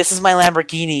stupid "This is my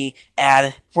Lamborghini"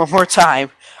 ad one more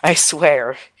time, I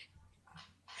swear.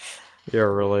 Yeah,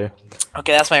 really.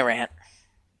 Okay, that's my rant.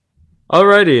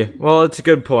 Alrighty. Well, it's a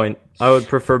good point. I would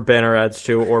prefer banner ads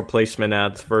too, or placement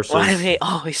ads versus... Why do they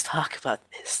always talk about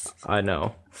this? I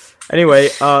know. Anyway,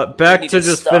 back to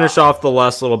just finish off the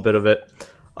last little bit of it.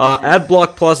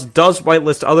 Adblock Plus does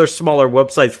whitelist other smaller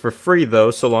websites for free, though,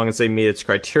 so long as they meet its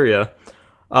criteria.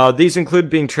 These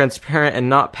include being transparent and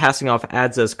not passing off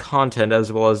ads as content,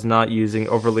 as well as not using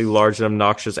overly large and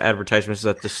obnoxious advertisements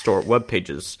that distort web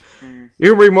pages.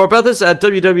 You can read more about this at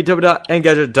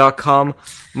www.engadget.com.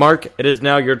 Mark, it is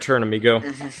now your turn, amigo.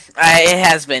 It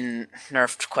has been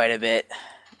nerfed quite a bit.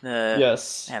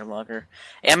 Yes. Adblocker.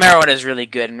 Amaro is really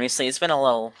good, and recently it's been a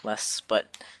little less,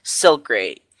 but still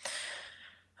great.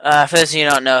 For those of you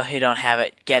who don't know, who don't have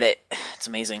it, get it. It's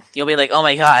amazing. You'll be like, oh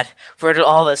my god, where did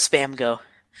all the spam go?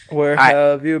 Where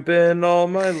have you been all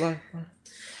my life?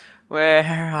 Where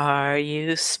are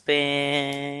you,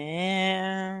 spam?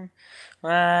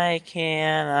 Why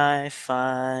can't I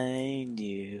find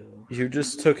you? You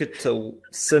just took it to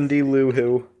Cindy Loo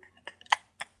Who.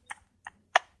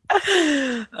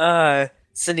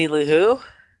 Cindy Loo Who?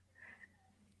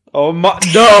 Oh my...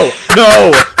 No!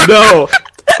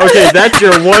 Okay, that's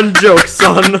your one joke,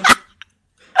 son.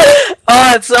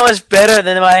 Oh, it's so much better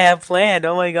than what I had planned.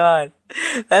 Oh my god.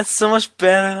 That's so much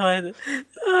better than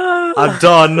I'm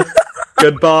done.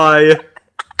 Goodbye.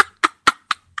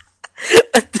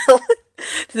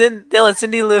 Dillon,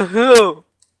 Cindy Lou Who?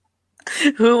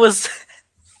 Who was...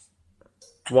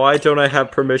 Why don't I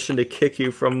have permission to kick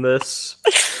you from this?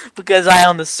 Because I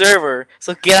own the server.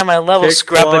 So get on my level,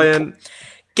 scrub and...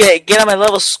 Get on my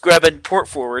level, scrub and port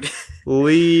forward.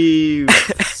 Leave,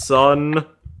 son.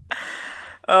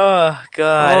 Oh,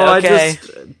 God. Okay.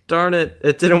 Darn it.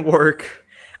 It didn't work.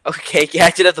 Okay,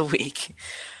 Gadget of the week.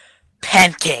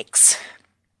 Pancakes.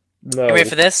 No. Are you ready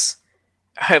for this?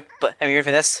 Okay.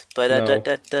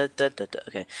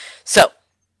 So,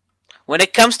 when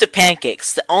it comes to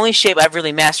pancakes, the only shape I've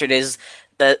really mastered is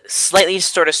the slightly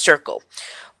distorted circle.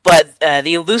 But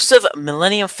the elusive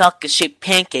Millennium Falcon-shaped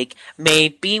pancake may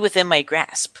be within my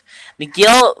grasp.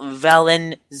 Miguel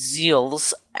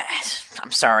Valenzuela's...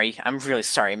 I'm sorry. I'm really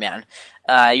sorry, man.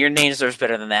 Your name deserves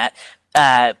better than that.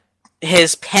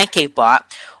 His pancake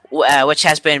bot, which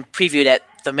has been previewed at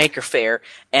the Maker Faire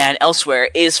and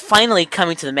elsewhere, is finally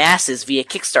coming to the masses via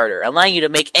Kickstarter, allowing you to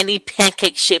make any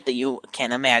pancake shape that you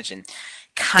can imagine.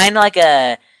 Kind of like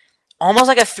almost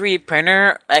like a 3D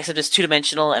printer, except it's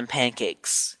two-dimensional and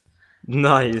pancakes.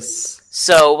 Nice.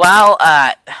 So while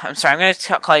I'm sorry, I'm going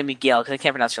to call you Miguel because I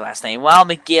can't pronounce your last name. While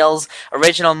Miguel's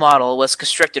original model was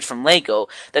constructed from Lego,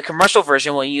 the commercial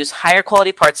version will use higher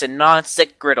quality parts and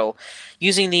non-stick griddle.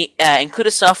 Using the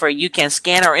included software, you can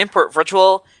scan or import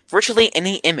virtually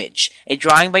any image, a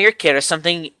drawing by your kid, or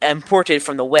something imported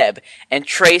from the web, and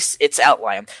trace its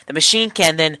outline. The machine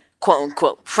can then quote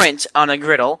unquote print on the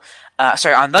griddle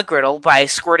by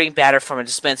squirting batter from a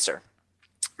dispenser.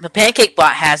 The pancake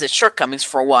bot has its shortcomings.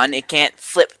 For one, it can't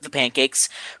flip the pancakes.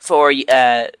 Wait,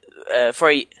 what?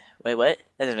 That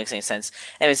doesn't make any sense.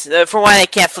 Anyways, for one,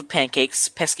 it can't flip pancakes.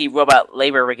 Pesky robot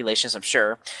labor regulations, I'm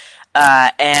sure.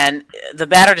 And the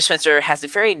batter dispenser has a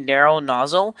very narrow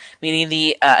nozzle, meaning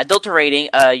the adulterating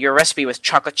your recipe with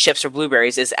chocolate chips or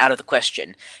blueberries is out of the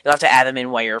question. You'll have to add them in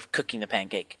while you're cooking the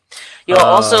pancake. You'll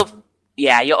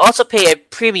also pay a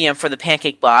premium for the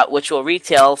pancake bot, which will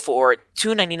retail for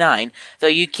 $2.99, though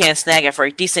you can snag it for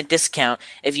a decent discount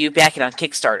if you back it on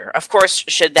Kickstarter. Of course,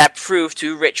 should that prove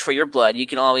too rich for your blood, you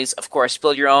can always, of course,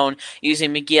 build your own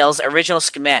using Miguel's original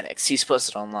schematics he's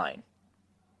posted online.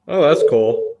 Oh, that's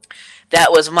cool.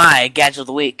 That was my Gadget of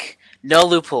the Week. No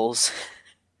loopholes.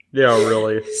 Yeah,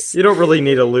 really. You don't really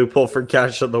need a loophole for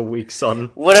Gadget of the Week,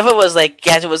 son. What if it was like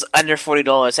Gadget was under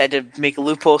 $40? I had to make a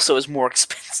loophole so it was more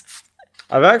expensive.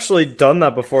 I've actually done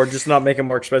that before, just not make it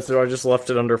more expensive. I just left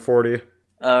it under 40.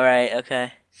 All right,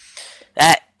 okay.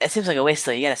 That seems like a waste,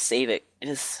 though. You gotta save it. It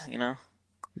is,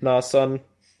 Nah, son.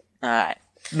 All right.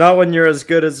 Not when you're as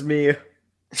good as me.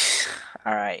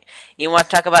 All right. You want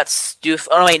to talk about Stoof?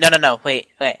 Oh, wait, no. Wait.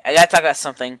 I gotta talk about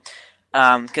something.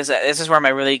 Because this is where my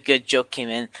really good joke came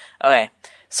in. Okay.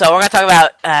 So we're gonna talk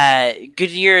about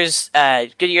GoodYear's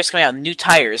coming out with new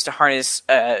tires to harness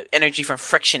energy from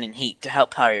friction and heat to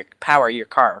help power your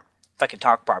car. If I can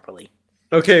talk properly.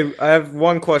 Okay, I have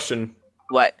one question.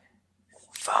 What?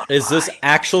 Is this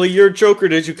actually your joke, or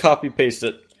did you copy paste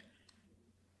it?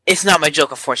 It's not my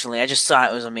joke, unfortunately. I just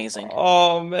thought it was amazing.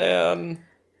 Oh man.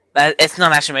 It's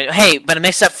not actually my. Hey, but it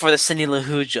makes up for the Loo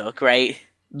Who joke, right?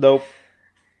 Nope.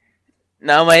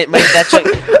 No, that joke,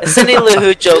 the Loo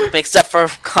Who joke makes up for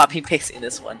copy pasting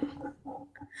this one.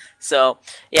 So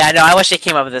yeah, no, I wish I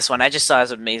came up with this one. I just thought it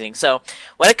was amazing. So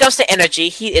when it comes to energy,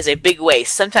 heat is a big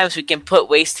waste. Sometimes we can put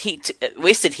wasted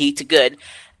heat to good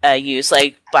use,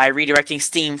 like by redirecting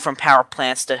steam from power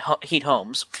plants to heat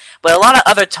homes. But a lot of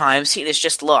other times, heat is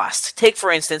just lost. Take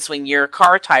for instance when your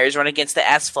car tires run against the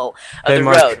asphalt of the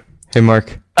road. Hey,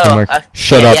 Mark.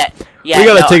 Shut up. We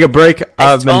gotta take a break.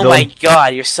 Oh my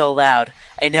god, you're so loud.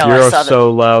 I know. You're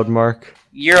so loud, Mark.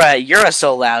 You're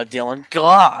so loud, Dylan.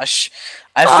 Gosh,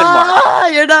 I've been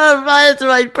Mark. You're not invited to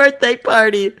my birthday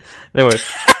party. Anyway,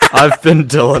 I've been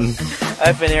Dylan.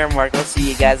 I've been Aaron Mark. We'll see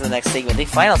you guys in the next segment, the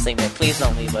final segment. Please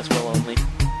don't leave us. We're lonely.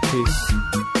 Peace.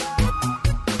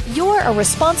 You're a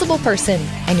responsible person,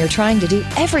 and you're trying to do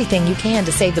everything you can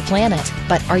to save the planet.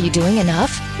 But are you doing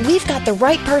enough? We've got the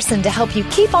right person to help you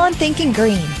keep on thinking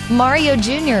green. Mario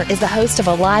Jr. is the host of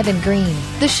Alive and Green.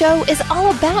 The show is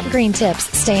all about green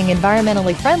tips, staying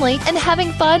environmentally friendly, and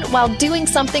having fun while doing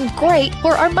something great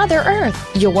for our Mother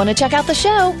Earth. You'll want to check out the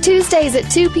show Tuesdays at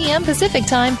 2 p.m. Pacific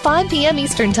Time, 5 p.m.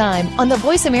 Eastern Time on the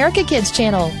Voice America Kids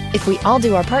channel. If we all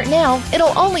do our part now,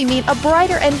 it'll only mean a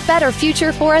brighter and better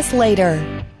future for us later.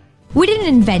 We didn't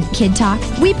invent Kid Talk,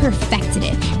 we perfected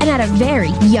it, and at a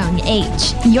very young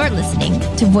age. You're listening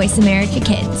to Voice America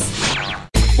Kids.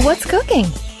 What's cooking?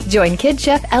 Join Kid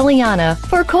Chef Eliana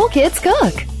for Cool Kids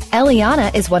Cook.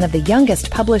 Eliana is one of the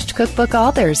youngest published cookbook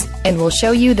authors and will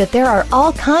show you that there are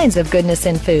all kinds of goodness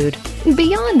in food,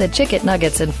 beyond the chicken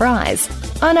nuggets and fries.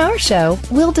 On our show,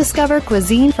 we'll discover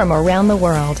cuisine from around the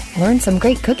world, learn some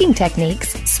great cooking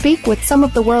techniques, speak with some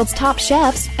of the world's top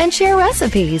chefs, and share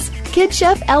recipes. Kid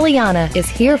Chef Eliana is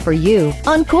here for you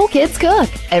on Cool Kids Cook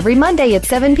every Monday at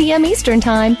 7 p.m. Eastern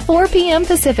Time, 4 p.m.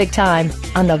 Pacific Time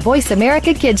on the Voice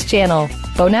America Kids channel.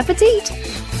 Bon appetit!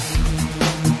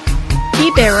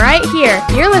 Keep it right here.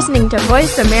 You're listening to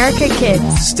Voice America Kids.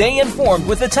 Stay informed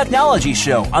with the Technology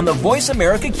Show on the Voice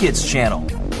America Kids channel.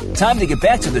 Time to get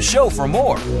back to the show for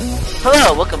more.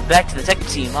 Hello, welcome back to the Tech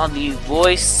Team on the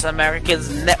Voice America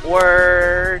Kids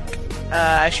Network.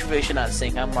 I really should not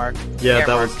sing. I'm Mark. Yeah,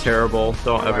 that was terrible.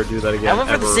 Don't ever do that again. I went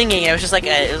for ever. the singing. It was just like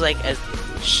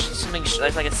something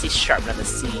like a C sharp, not a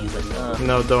C. Like, ugh.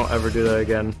 No, don't ever do that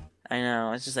again. I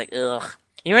know. It's just like ugh.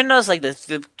 You ever notice like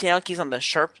the piano keys on the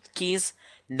sharp keys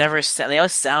never sound? They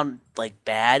always sound like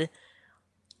bad.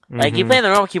 Like you play the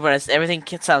normal keyboard, and everything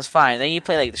sounds fine. Then you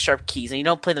play like the sharp keys, and you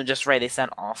don't play them just right. They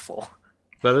sound awful.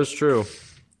 That is true.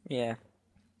 Yeah.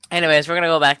 Anyways, we're gonna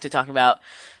go back to talking about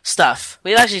stuff.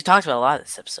 We actually talked about a lot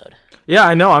this episode. Yeah,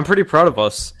 I know. I'm pretty proud of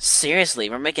us. Seriously,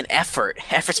 we're making effort.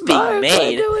 Effort's being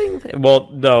made. Well,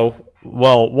 no.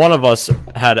 Well, one of us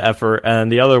had effort,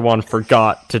 and the other one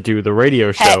forgot to do the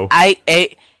radio show.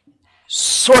 I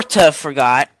sort of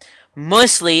forgot.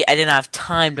 Mostly, I didn't have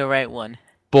time to write one.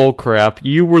 Bullcrap.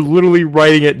 You were literally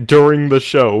writing it during the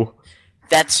show.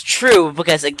 That's true,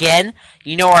 because again,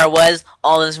 you know where I was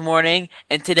all this morning,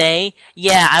 and today,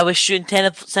 yeah, I was shooting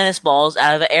tennis balls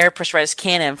out of an air pressurized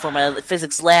cannon for my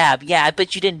physics lab. Yeah, I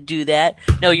bet you didn't do that.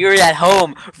 No, you were at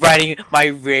home writing my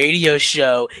radio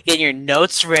show, getting your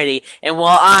notes ready, and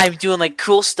while I'm doing, like,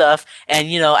 cool stuff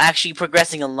and, actually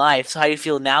progressing in life. So how do you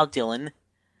feel now, Dylan?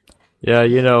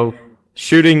 Yeah,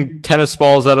 shooting tennis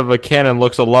balls out of a cannon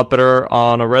looks a lot better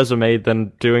on a resume than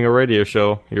doing a radio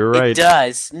show. You're right. It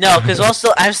does. No, because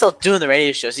I'm still doing the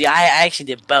radio show. See, I actually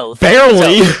did both.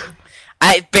 Barely!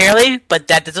 Barely, but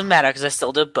that doesn't matter because I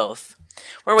still did both.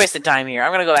 We're wasting time here.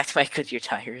 I'm going to go back to my GoodYear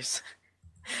tires.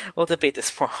 We'll debate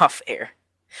this more off air.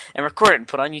 And record it and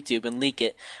put it on YouTube and leak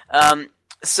it.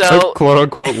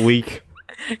 Quote-unquote leak.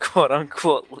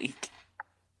 Quote-unquote leak.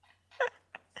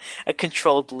 A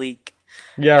controlled leak.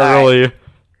 Yeah, really. Right.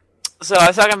 So I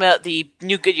was talking about the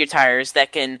new GoodYear tires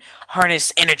that can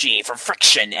harness energy from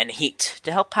friction and heat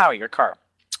to help power your car.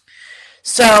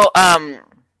 So, I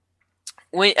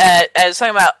was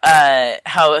talking about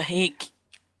how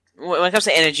when it comes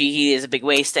to energy, heat is a big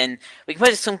waste, and we can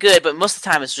put some good, but most of the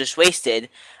time it's just wasted.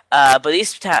 But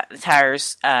these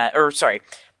tires, most of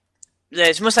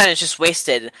the time it's just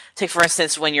wasted. Take, for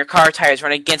instance, when your car tires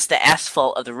run against the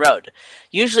asphalt of the road.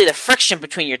 Usually the friction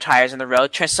between your tires and the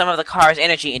road turns some of the car's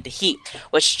energy into heat,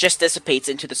 which just dissipates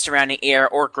into the surrounding air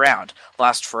or ground,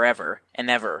 lost forever and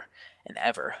ever and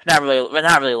ever. Not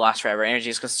really lost forever. Energy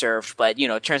is conserved, but,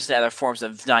 turns into other forms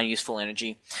of non-useful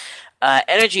energy.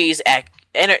 Engineers at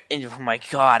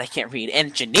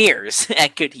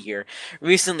GoodYear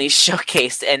recently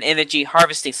showcased an energy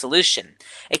harvesting solution,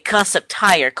 a concept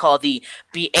tire called the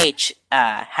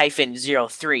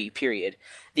BH-03.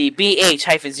 The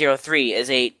BH-03 is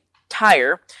a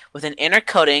tire with an inner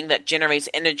coating that generates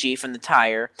energy from the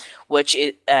tire, which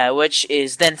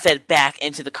is then fed back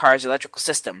into the car's electrical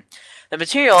system. The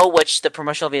material, which the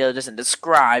promotional video doesn't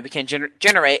describe, can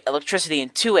generate electricity in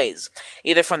two ways.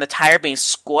 Either from the tire being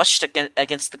squashed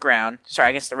against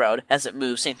the road, as it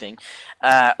moves, same thing,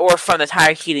 or from the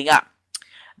tire heating up.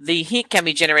 The heat can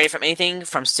be generated from anything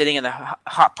from sitting in the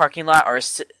hot parking lot or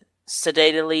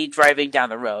sedately driving down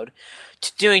the road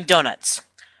to doing donuts.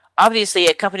 Obviously,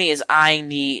 a company is eyeing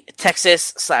the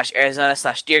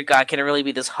Texas/Arizona/Dear God, can it really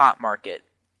be this hot market?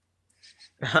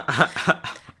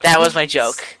 That was my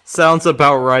joke. Sounds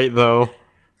about right, though.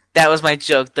 That was my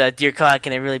joke. The Dear God,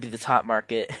 can it really be the top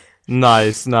market?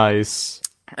 Nice.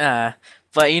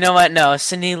 But you know what? No,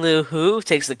 Loo Who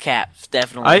takes the cap,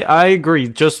 definitely. I agree,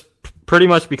 just pretty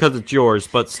much because it's yours,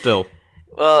 but still.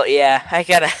 Well, yeah, I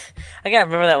gotta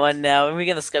remember that one now. When we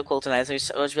get the Skype call tonight, so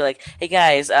we'll just be like, "Hey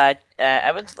guys, I've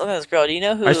been looking at this girl. Do you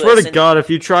know who?" I swear to God, if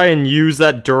you try and use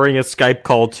that during a Skype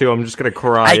call too, I'm just gonna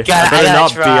cry. I better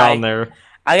not be on there.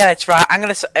 I gotta try.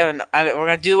 We're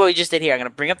gonna do what we just did here. I'm gonna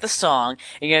bring up the song,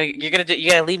 and you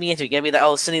gotta lead me into it. You're gonna be like,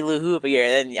 "Oh, Loo Who over here,"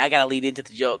 and then I gotta lead into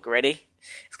the joke. Ready?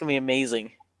 It's gonna be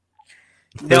amazing.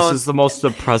 This is the most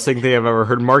depressing thing I've ever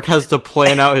heard. Mark has to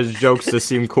plan out his jokes to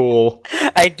seem cool.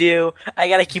 I do. I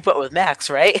gotta keep up with Max,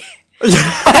 right?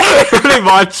 Pretty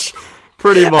much.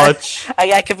 I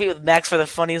gotta compete with Max for the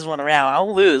funniest one around.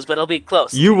 I'll lose, but it'll be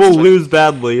close. You will lose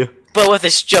badly. But with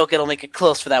this joke, it'll make it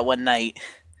close for that one night.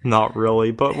 Not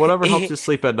really, but whatever helps you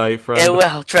sleep at night, friend. It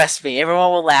will, trust me. Everyone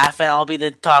will laugh, and I'll be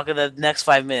the talk of the next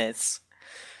 5 minutes.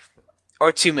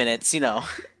 Or 2 minutes,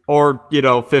 Or,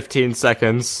 15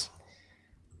 seconds.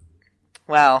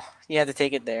 Well, you have to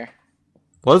take it there.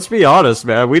 Let's be honest,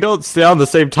 man. We don't stay on the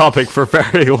same topic for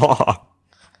very long.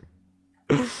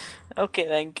 Okay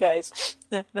then, guys.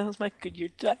 That was my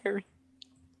GoodYear diary.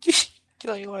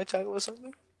 You want to talk about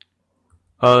something?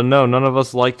 No, none of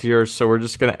us liked yours, so we're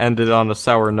just gonna end it on a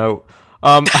sour note.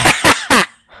 Alright,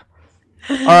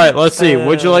 let's see.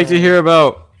 Would you like to hear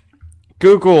about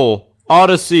Google,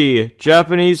 Odyssey,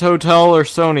 Japanese Hotel, or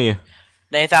Sony?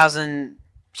 9000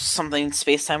 something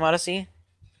Space-Time Odyssey?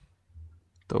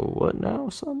 The what now,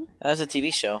 son? That was a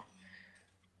TV show.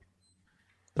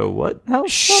 The what now,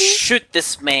 son? Shoot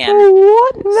this man. The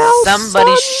what now,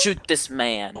 Somebody son? Shoot this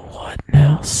man. What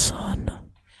now, son?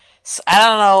 So, I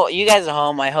don't know. You guys at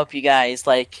home, I hope you guys,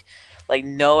 like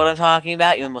know what I'm talking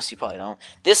about. Even most of you probably don't.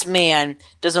 This man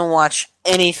doesn't watch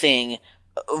anything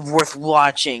worth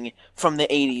watching from the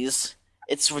 80s.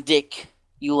 It's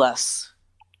ridiculous.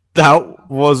 That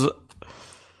was...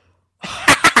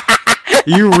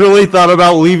 You really thought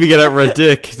about leaving it at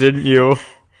ridic, didn't you?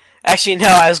 Actually, no,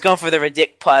 I was going for the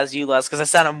ridic pause you lost, because I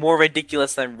sounded more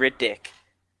ridiculous than ridic.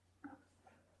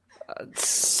 It's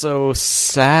so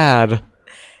sad.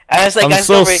 I was like, I'm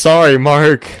so sorry,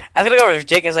 Mark. I was gonna go with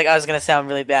ridic. I was gonna sound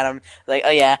really bad. I'm like,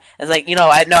 oh yeah. I was like,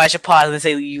 I should pause and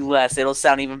say you less. It'll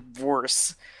sound even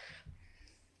worse.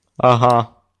 Uh-huh.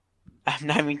 I'm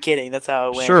not even kidding. That's how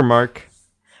it went. Sure, Mark.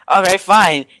 Alright,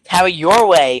 fine. Have it your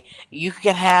way. You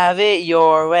can have it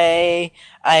your way.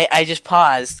 I just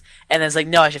paused. And then it's like,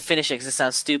 no, I should finish it because it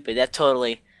sounds stupid. That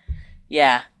totally.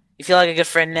 Yeah. You feel like a good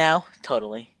friend now?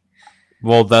 Totally.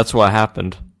 Well, that's what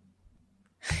happened.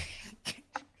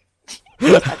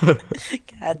 God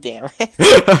damn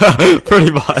it.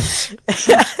 Pretty much.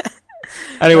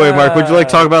 Anyway, Mark, would you like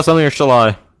to talk about something or shall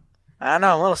I? I don't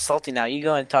know, I'm a little salty now. You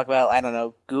go and talk about, I don't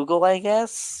know, Google, I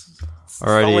guess?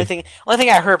 Alrighty. The only thing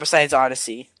I heard besides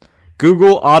Odyssey.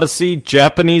 Google, Odyssey,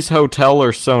 Japanese Hotel,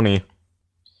 or Sony?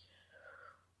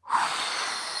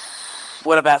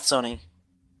 What about Sony?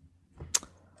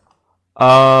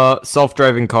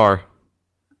 Self-driving car.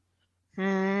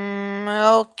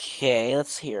 Okay,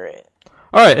 let's hear it.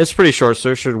 Alright, it's pretty short, so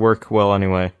it should work well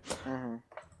anyway.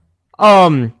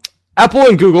 Mm-hmm. Apple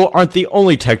and Google aren't the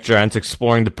only tech giants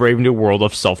exploring the brave new world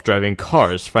of self-driving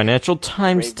cars. Financial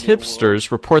Times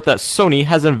tipsters report that Sony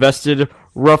has invested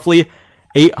roughly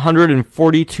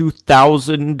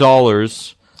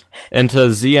 $842,000 into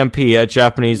ZMP, a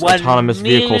Japanese autonomous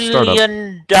vehicle startup.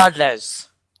 $1 million.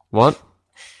 What?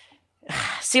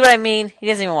 See what I mean? He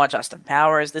doesn't even watch Austin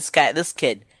Powers. This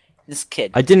kid.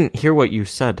 I didn't hear what you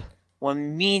said.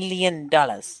 $1 million.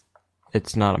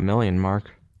 It's not $1 million,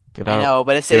 Mark. Get out. I know,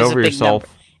 but it was a big number.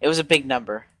 It was a big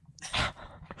number.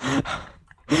 And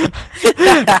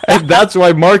that's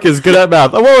why Mark is good at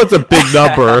math. Well, it's a big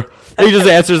number. He just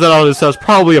answers that on his test.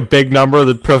 Probably a big number.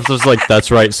 The professor's like,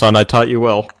 "That's right, son. I taught you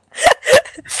well."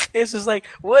 It's just like,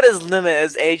 what is limit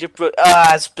as age of...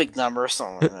 it's a big number or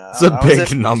something. It's a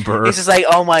big number. It's just like,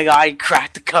 oh my god, you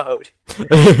cracked the code.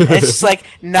 It's just like,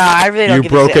 nah, I really don't You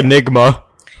broke Enigma.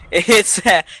 It's,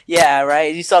 yeah,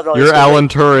 right? You solved all You're Alan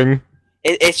Turing.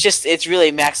 It's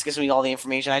really Max gives me all the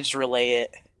information. I just relay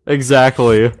it.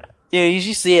 Exactly. Yeah, you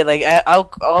usually see it. Like,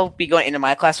 I'll be going into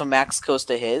my class when Max goes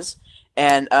to his.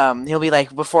 And he'll be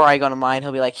like, before I go to mine,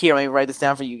 he'll be like, here, let me write this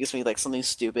down for you. He gives me like something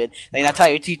stupid. Like, I'll tell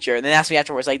your teacher. And then ask me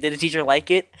afterwards, like, did the teacher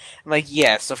like it? I'm like,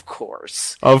 yes, of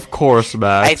course. Of course,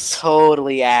 Max. I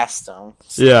totally asked him.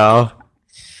 So. Yeah.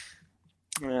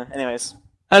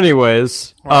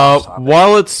 Anyways,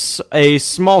 while it's a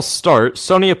small start,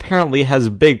 Sony apparently has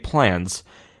big plans.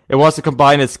 It wants to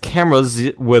combine its cameras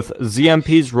with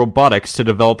ZMP's robotics to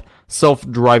develop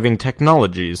self-driving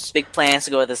technologies. Big plans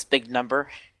to go with this big number.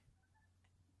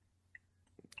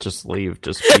 Just leave.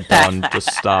 Just be done.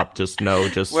 Just stop. Just no.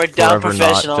 Just we're done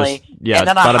professionally. Just, yeah,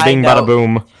 bada bing, bada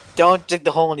boom. Don't dig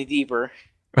the hole any deeper.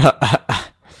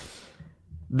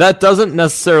 That doesn't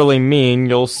necessarily mean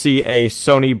you'll see a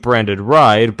Sony-branded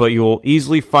ride, but you will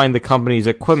easily find the company's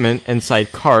equipment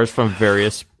inside cars from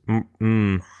various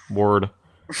words.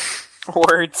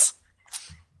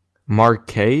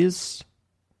 Marques?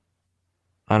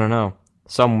 I don't know.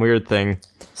 Some weird thing.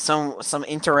 Some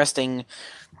interesting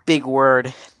big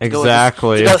word.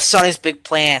 Exactly. To go with Sony's big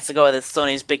plans. To go with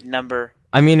Sony's big number.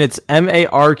 I mean, it's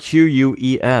Marques.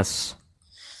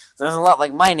 Sounds a lot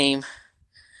like my name.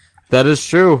 That is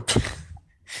true.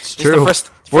 It's true.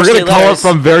 We're going to call it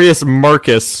from various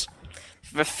Marcus.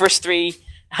 The first three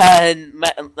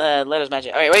letters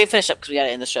magic. Alright, ready to finish up because we got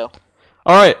to end the show.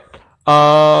 Alright.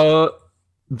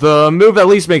 The move at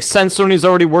least makes sense. Sony's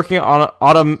already working on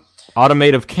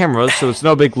automative cameras, so it's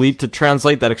no big leap to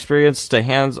translate that experience to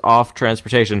hands-off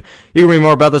transportation. You can read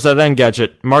more about this at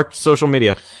Gadget. Mark, social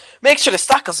media. Make sure to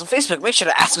stalk us on Facebook. Make sure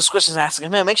to ask us questions on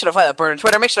AskFM. Make sure to follow that bird on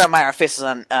Twitter. Make sure to admire our faces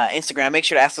on Instagram. Make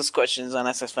sure to ask us questions on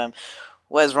SFM.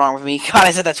 What is wrong with me? God, I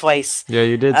said that twice. Yeah,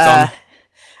 you did, son.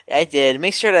 I did.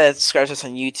 Make sure to subscribe to us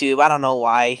on YouTube. I don't know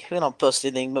why. We don't post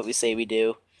anything, but we say we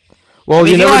do. Well,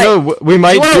 you never know. We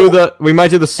might do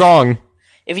the song.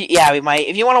 We might.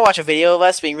 If you want to watch a video of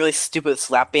us being really stupid with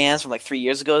slap bands from like 3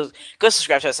 years ago, go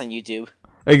subscribe to us on YouTube.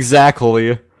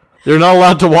 Exactly. You're not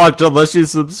allowed to watch unless you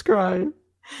subscribe.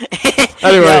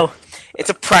 Anyway, no, it's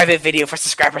a private video for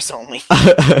subscribers only.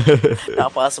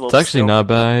 Not possible. It's actually not a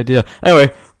bad idea.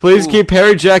 Anyway, please keep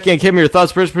Harry, Jackie, and Kim your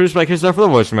thoughts produced by Kids for the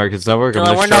Voice Americans Network.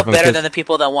 No, we're not better than the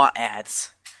people that want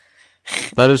ads.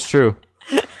 That is true.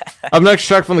 Up next,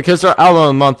 track from the Kidstar album of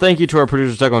the month. Thank you to our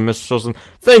producer, Declan and Mr. Wilson.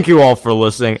 Thank you all for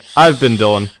listening. I've been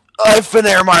Dylan. I've been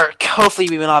Airmark. Hopefully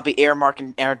we will not be Airmark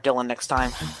and Air Dillon next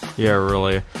time. Yeah,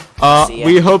 really.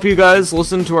 We hope you guys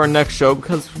listen to our next show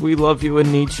because we love you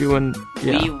and need you and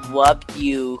yeah. We love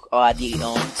you,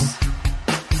 audience.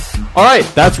 Alright,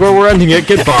 that's where we're ending it.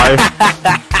 Goodbye.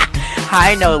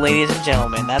 High note, ladies and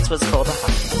gentlemen. That's what's called a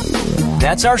high note.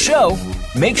 That's our show.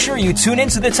 Make sure you tune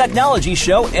into the Technology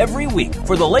Show every week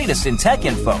for the latest in tech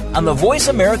info on the Voice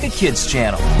America Kids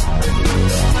channel.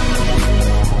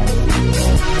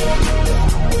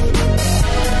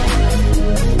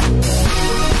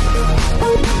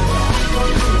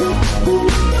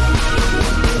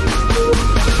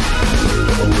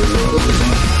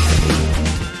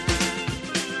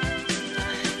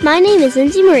 My name is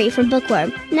Lindsay Marie from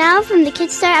Bookworm. Now from the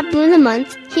Kidstar Album of the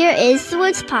Month, here is the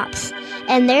Woods Pops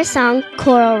and their song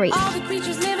Coral Reef. All the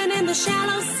creatures living in the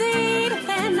shallow sea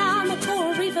depend on the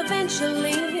coral reef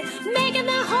eventually, making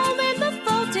their home in the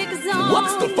photic zone.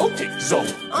 What's the photic zone?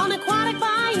 On aquatic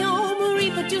biome,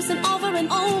 reproducing over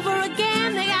and over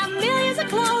again. They got millions of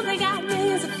clones, they got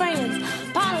millions of friends.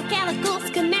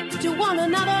 Polycalicals connect to one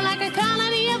another like a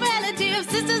colony of relatives,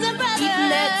 sisters and brothers. Eating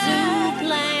that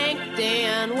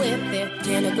zooplankton with their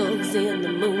tentacles in the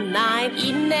moonlight.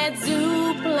 Eating that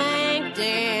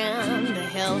zooplankton to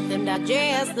help them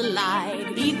digest the light.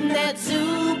 Eating that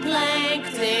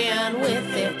zooplankton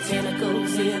with their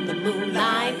tentacles in the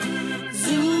moonlight.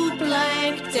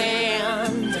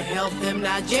 Zooplankton to help them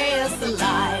digest the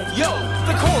light. Yo,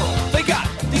 the coral, they got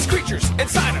these creatures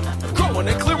inside them, growing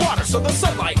in clear water so the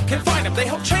sunlight can find them. They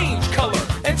help change color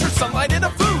and turn sunlight into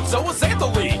food. So is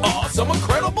xanthally, awesome,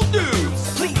 incredible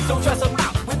news. Please don't stress them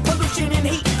out with pollution and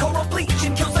heat. Coral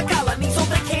bleaching kills the colony so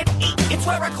they can't eat. It's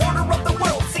where a quarter of the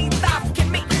world sea life can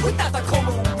meet. Without the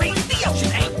coral reef, the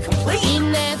ocean ain't complete.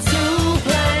 Eating that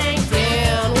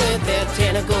zooplankton with their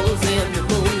tentacles in the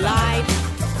moonlight.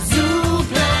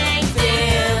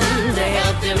 Zooplankton to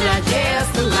help them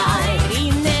digest the light.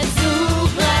 Eating that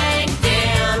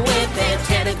zooplankton with their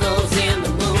tentacles in the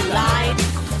moonlight.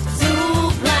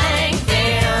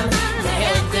 Zooplankton to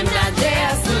help them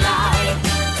digest the light.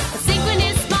 A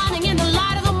synchronous spawning in the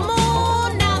light of the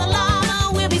moon. Now the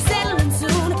llama will be settling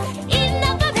soon. Eating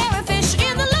up the parrotfish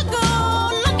in the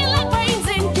lagoon. Looking like brains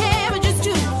and cabbages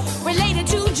too. Related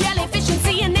to jellyfish and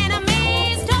sea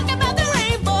anemones. Talk about the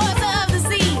rainbows of the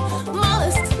sea.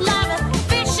 Mollusks, lava,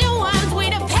 fish and worms. We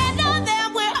depend on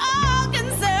them, we're all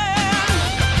concerned.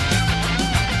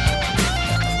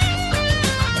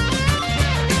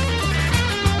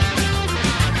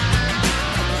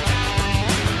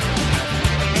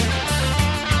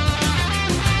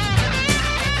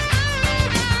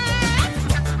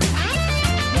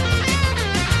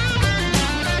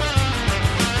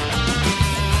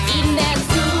 Eating that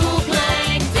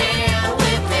zooplankton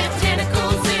with their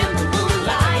tentacles in the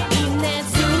moonlight. Eating that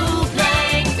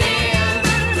zooplankton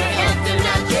to help them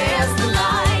digest the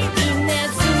light. Eating that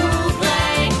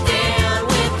zooplankton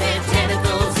with their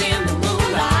tentacles in the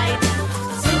moonlight.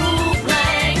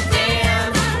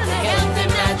 Zooplankton to help them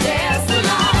digest the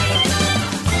light.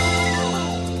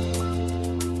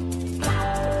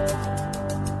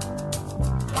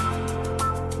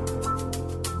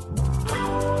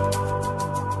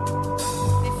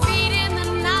 They feed in the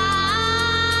night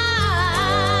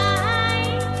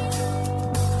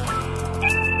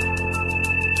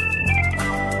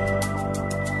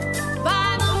by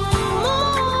the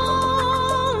moonlight.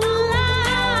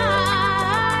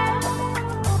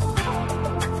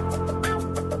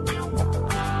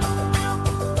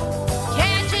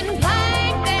 Catching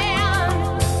plankton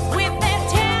with their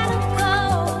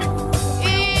tentacles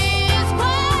is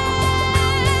where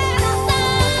the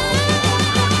sun.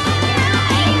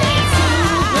 Eating that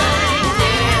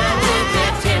zooplankton with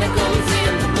their tentacles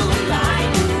in the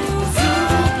moonlight.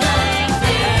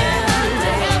 Zooplankton to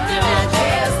help them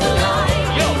digest the light.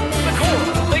 Yo, the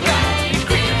coral, they got these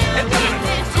creatures inside them,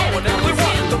 growing in clear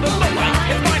water so the sunlight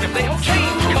can find them. They help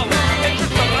change color and turn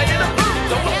sunlight into food.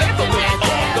 So is xanthally,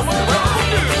 awesome, incredible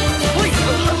news. Please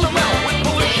don't stress them out with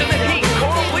pollution and heat.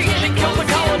 Coral bleaching kills the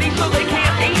colony so they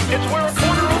can't eat. It's where a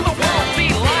quarter of the world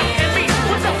sea life can meet.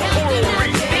 Without the coral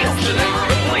reef, the ocean ain't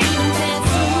complete. That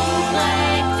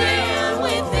zooplankton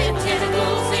with their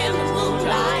tentacles in the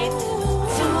moonlight.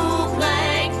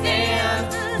 Zooplankton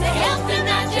to help them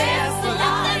digest the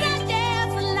light.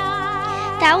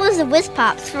 That was the Whiz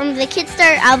Pops from the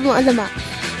Kidstar Album of the Month.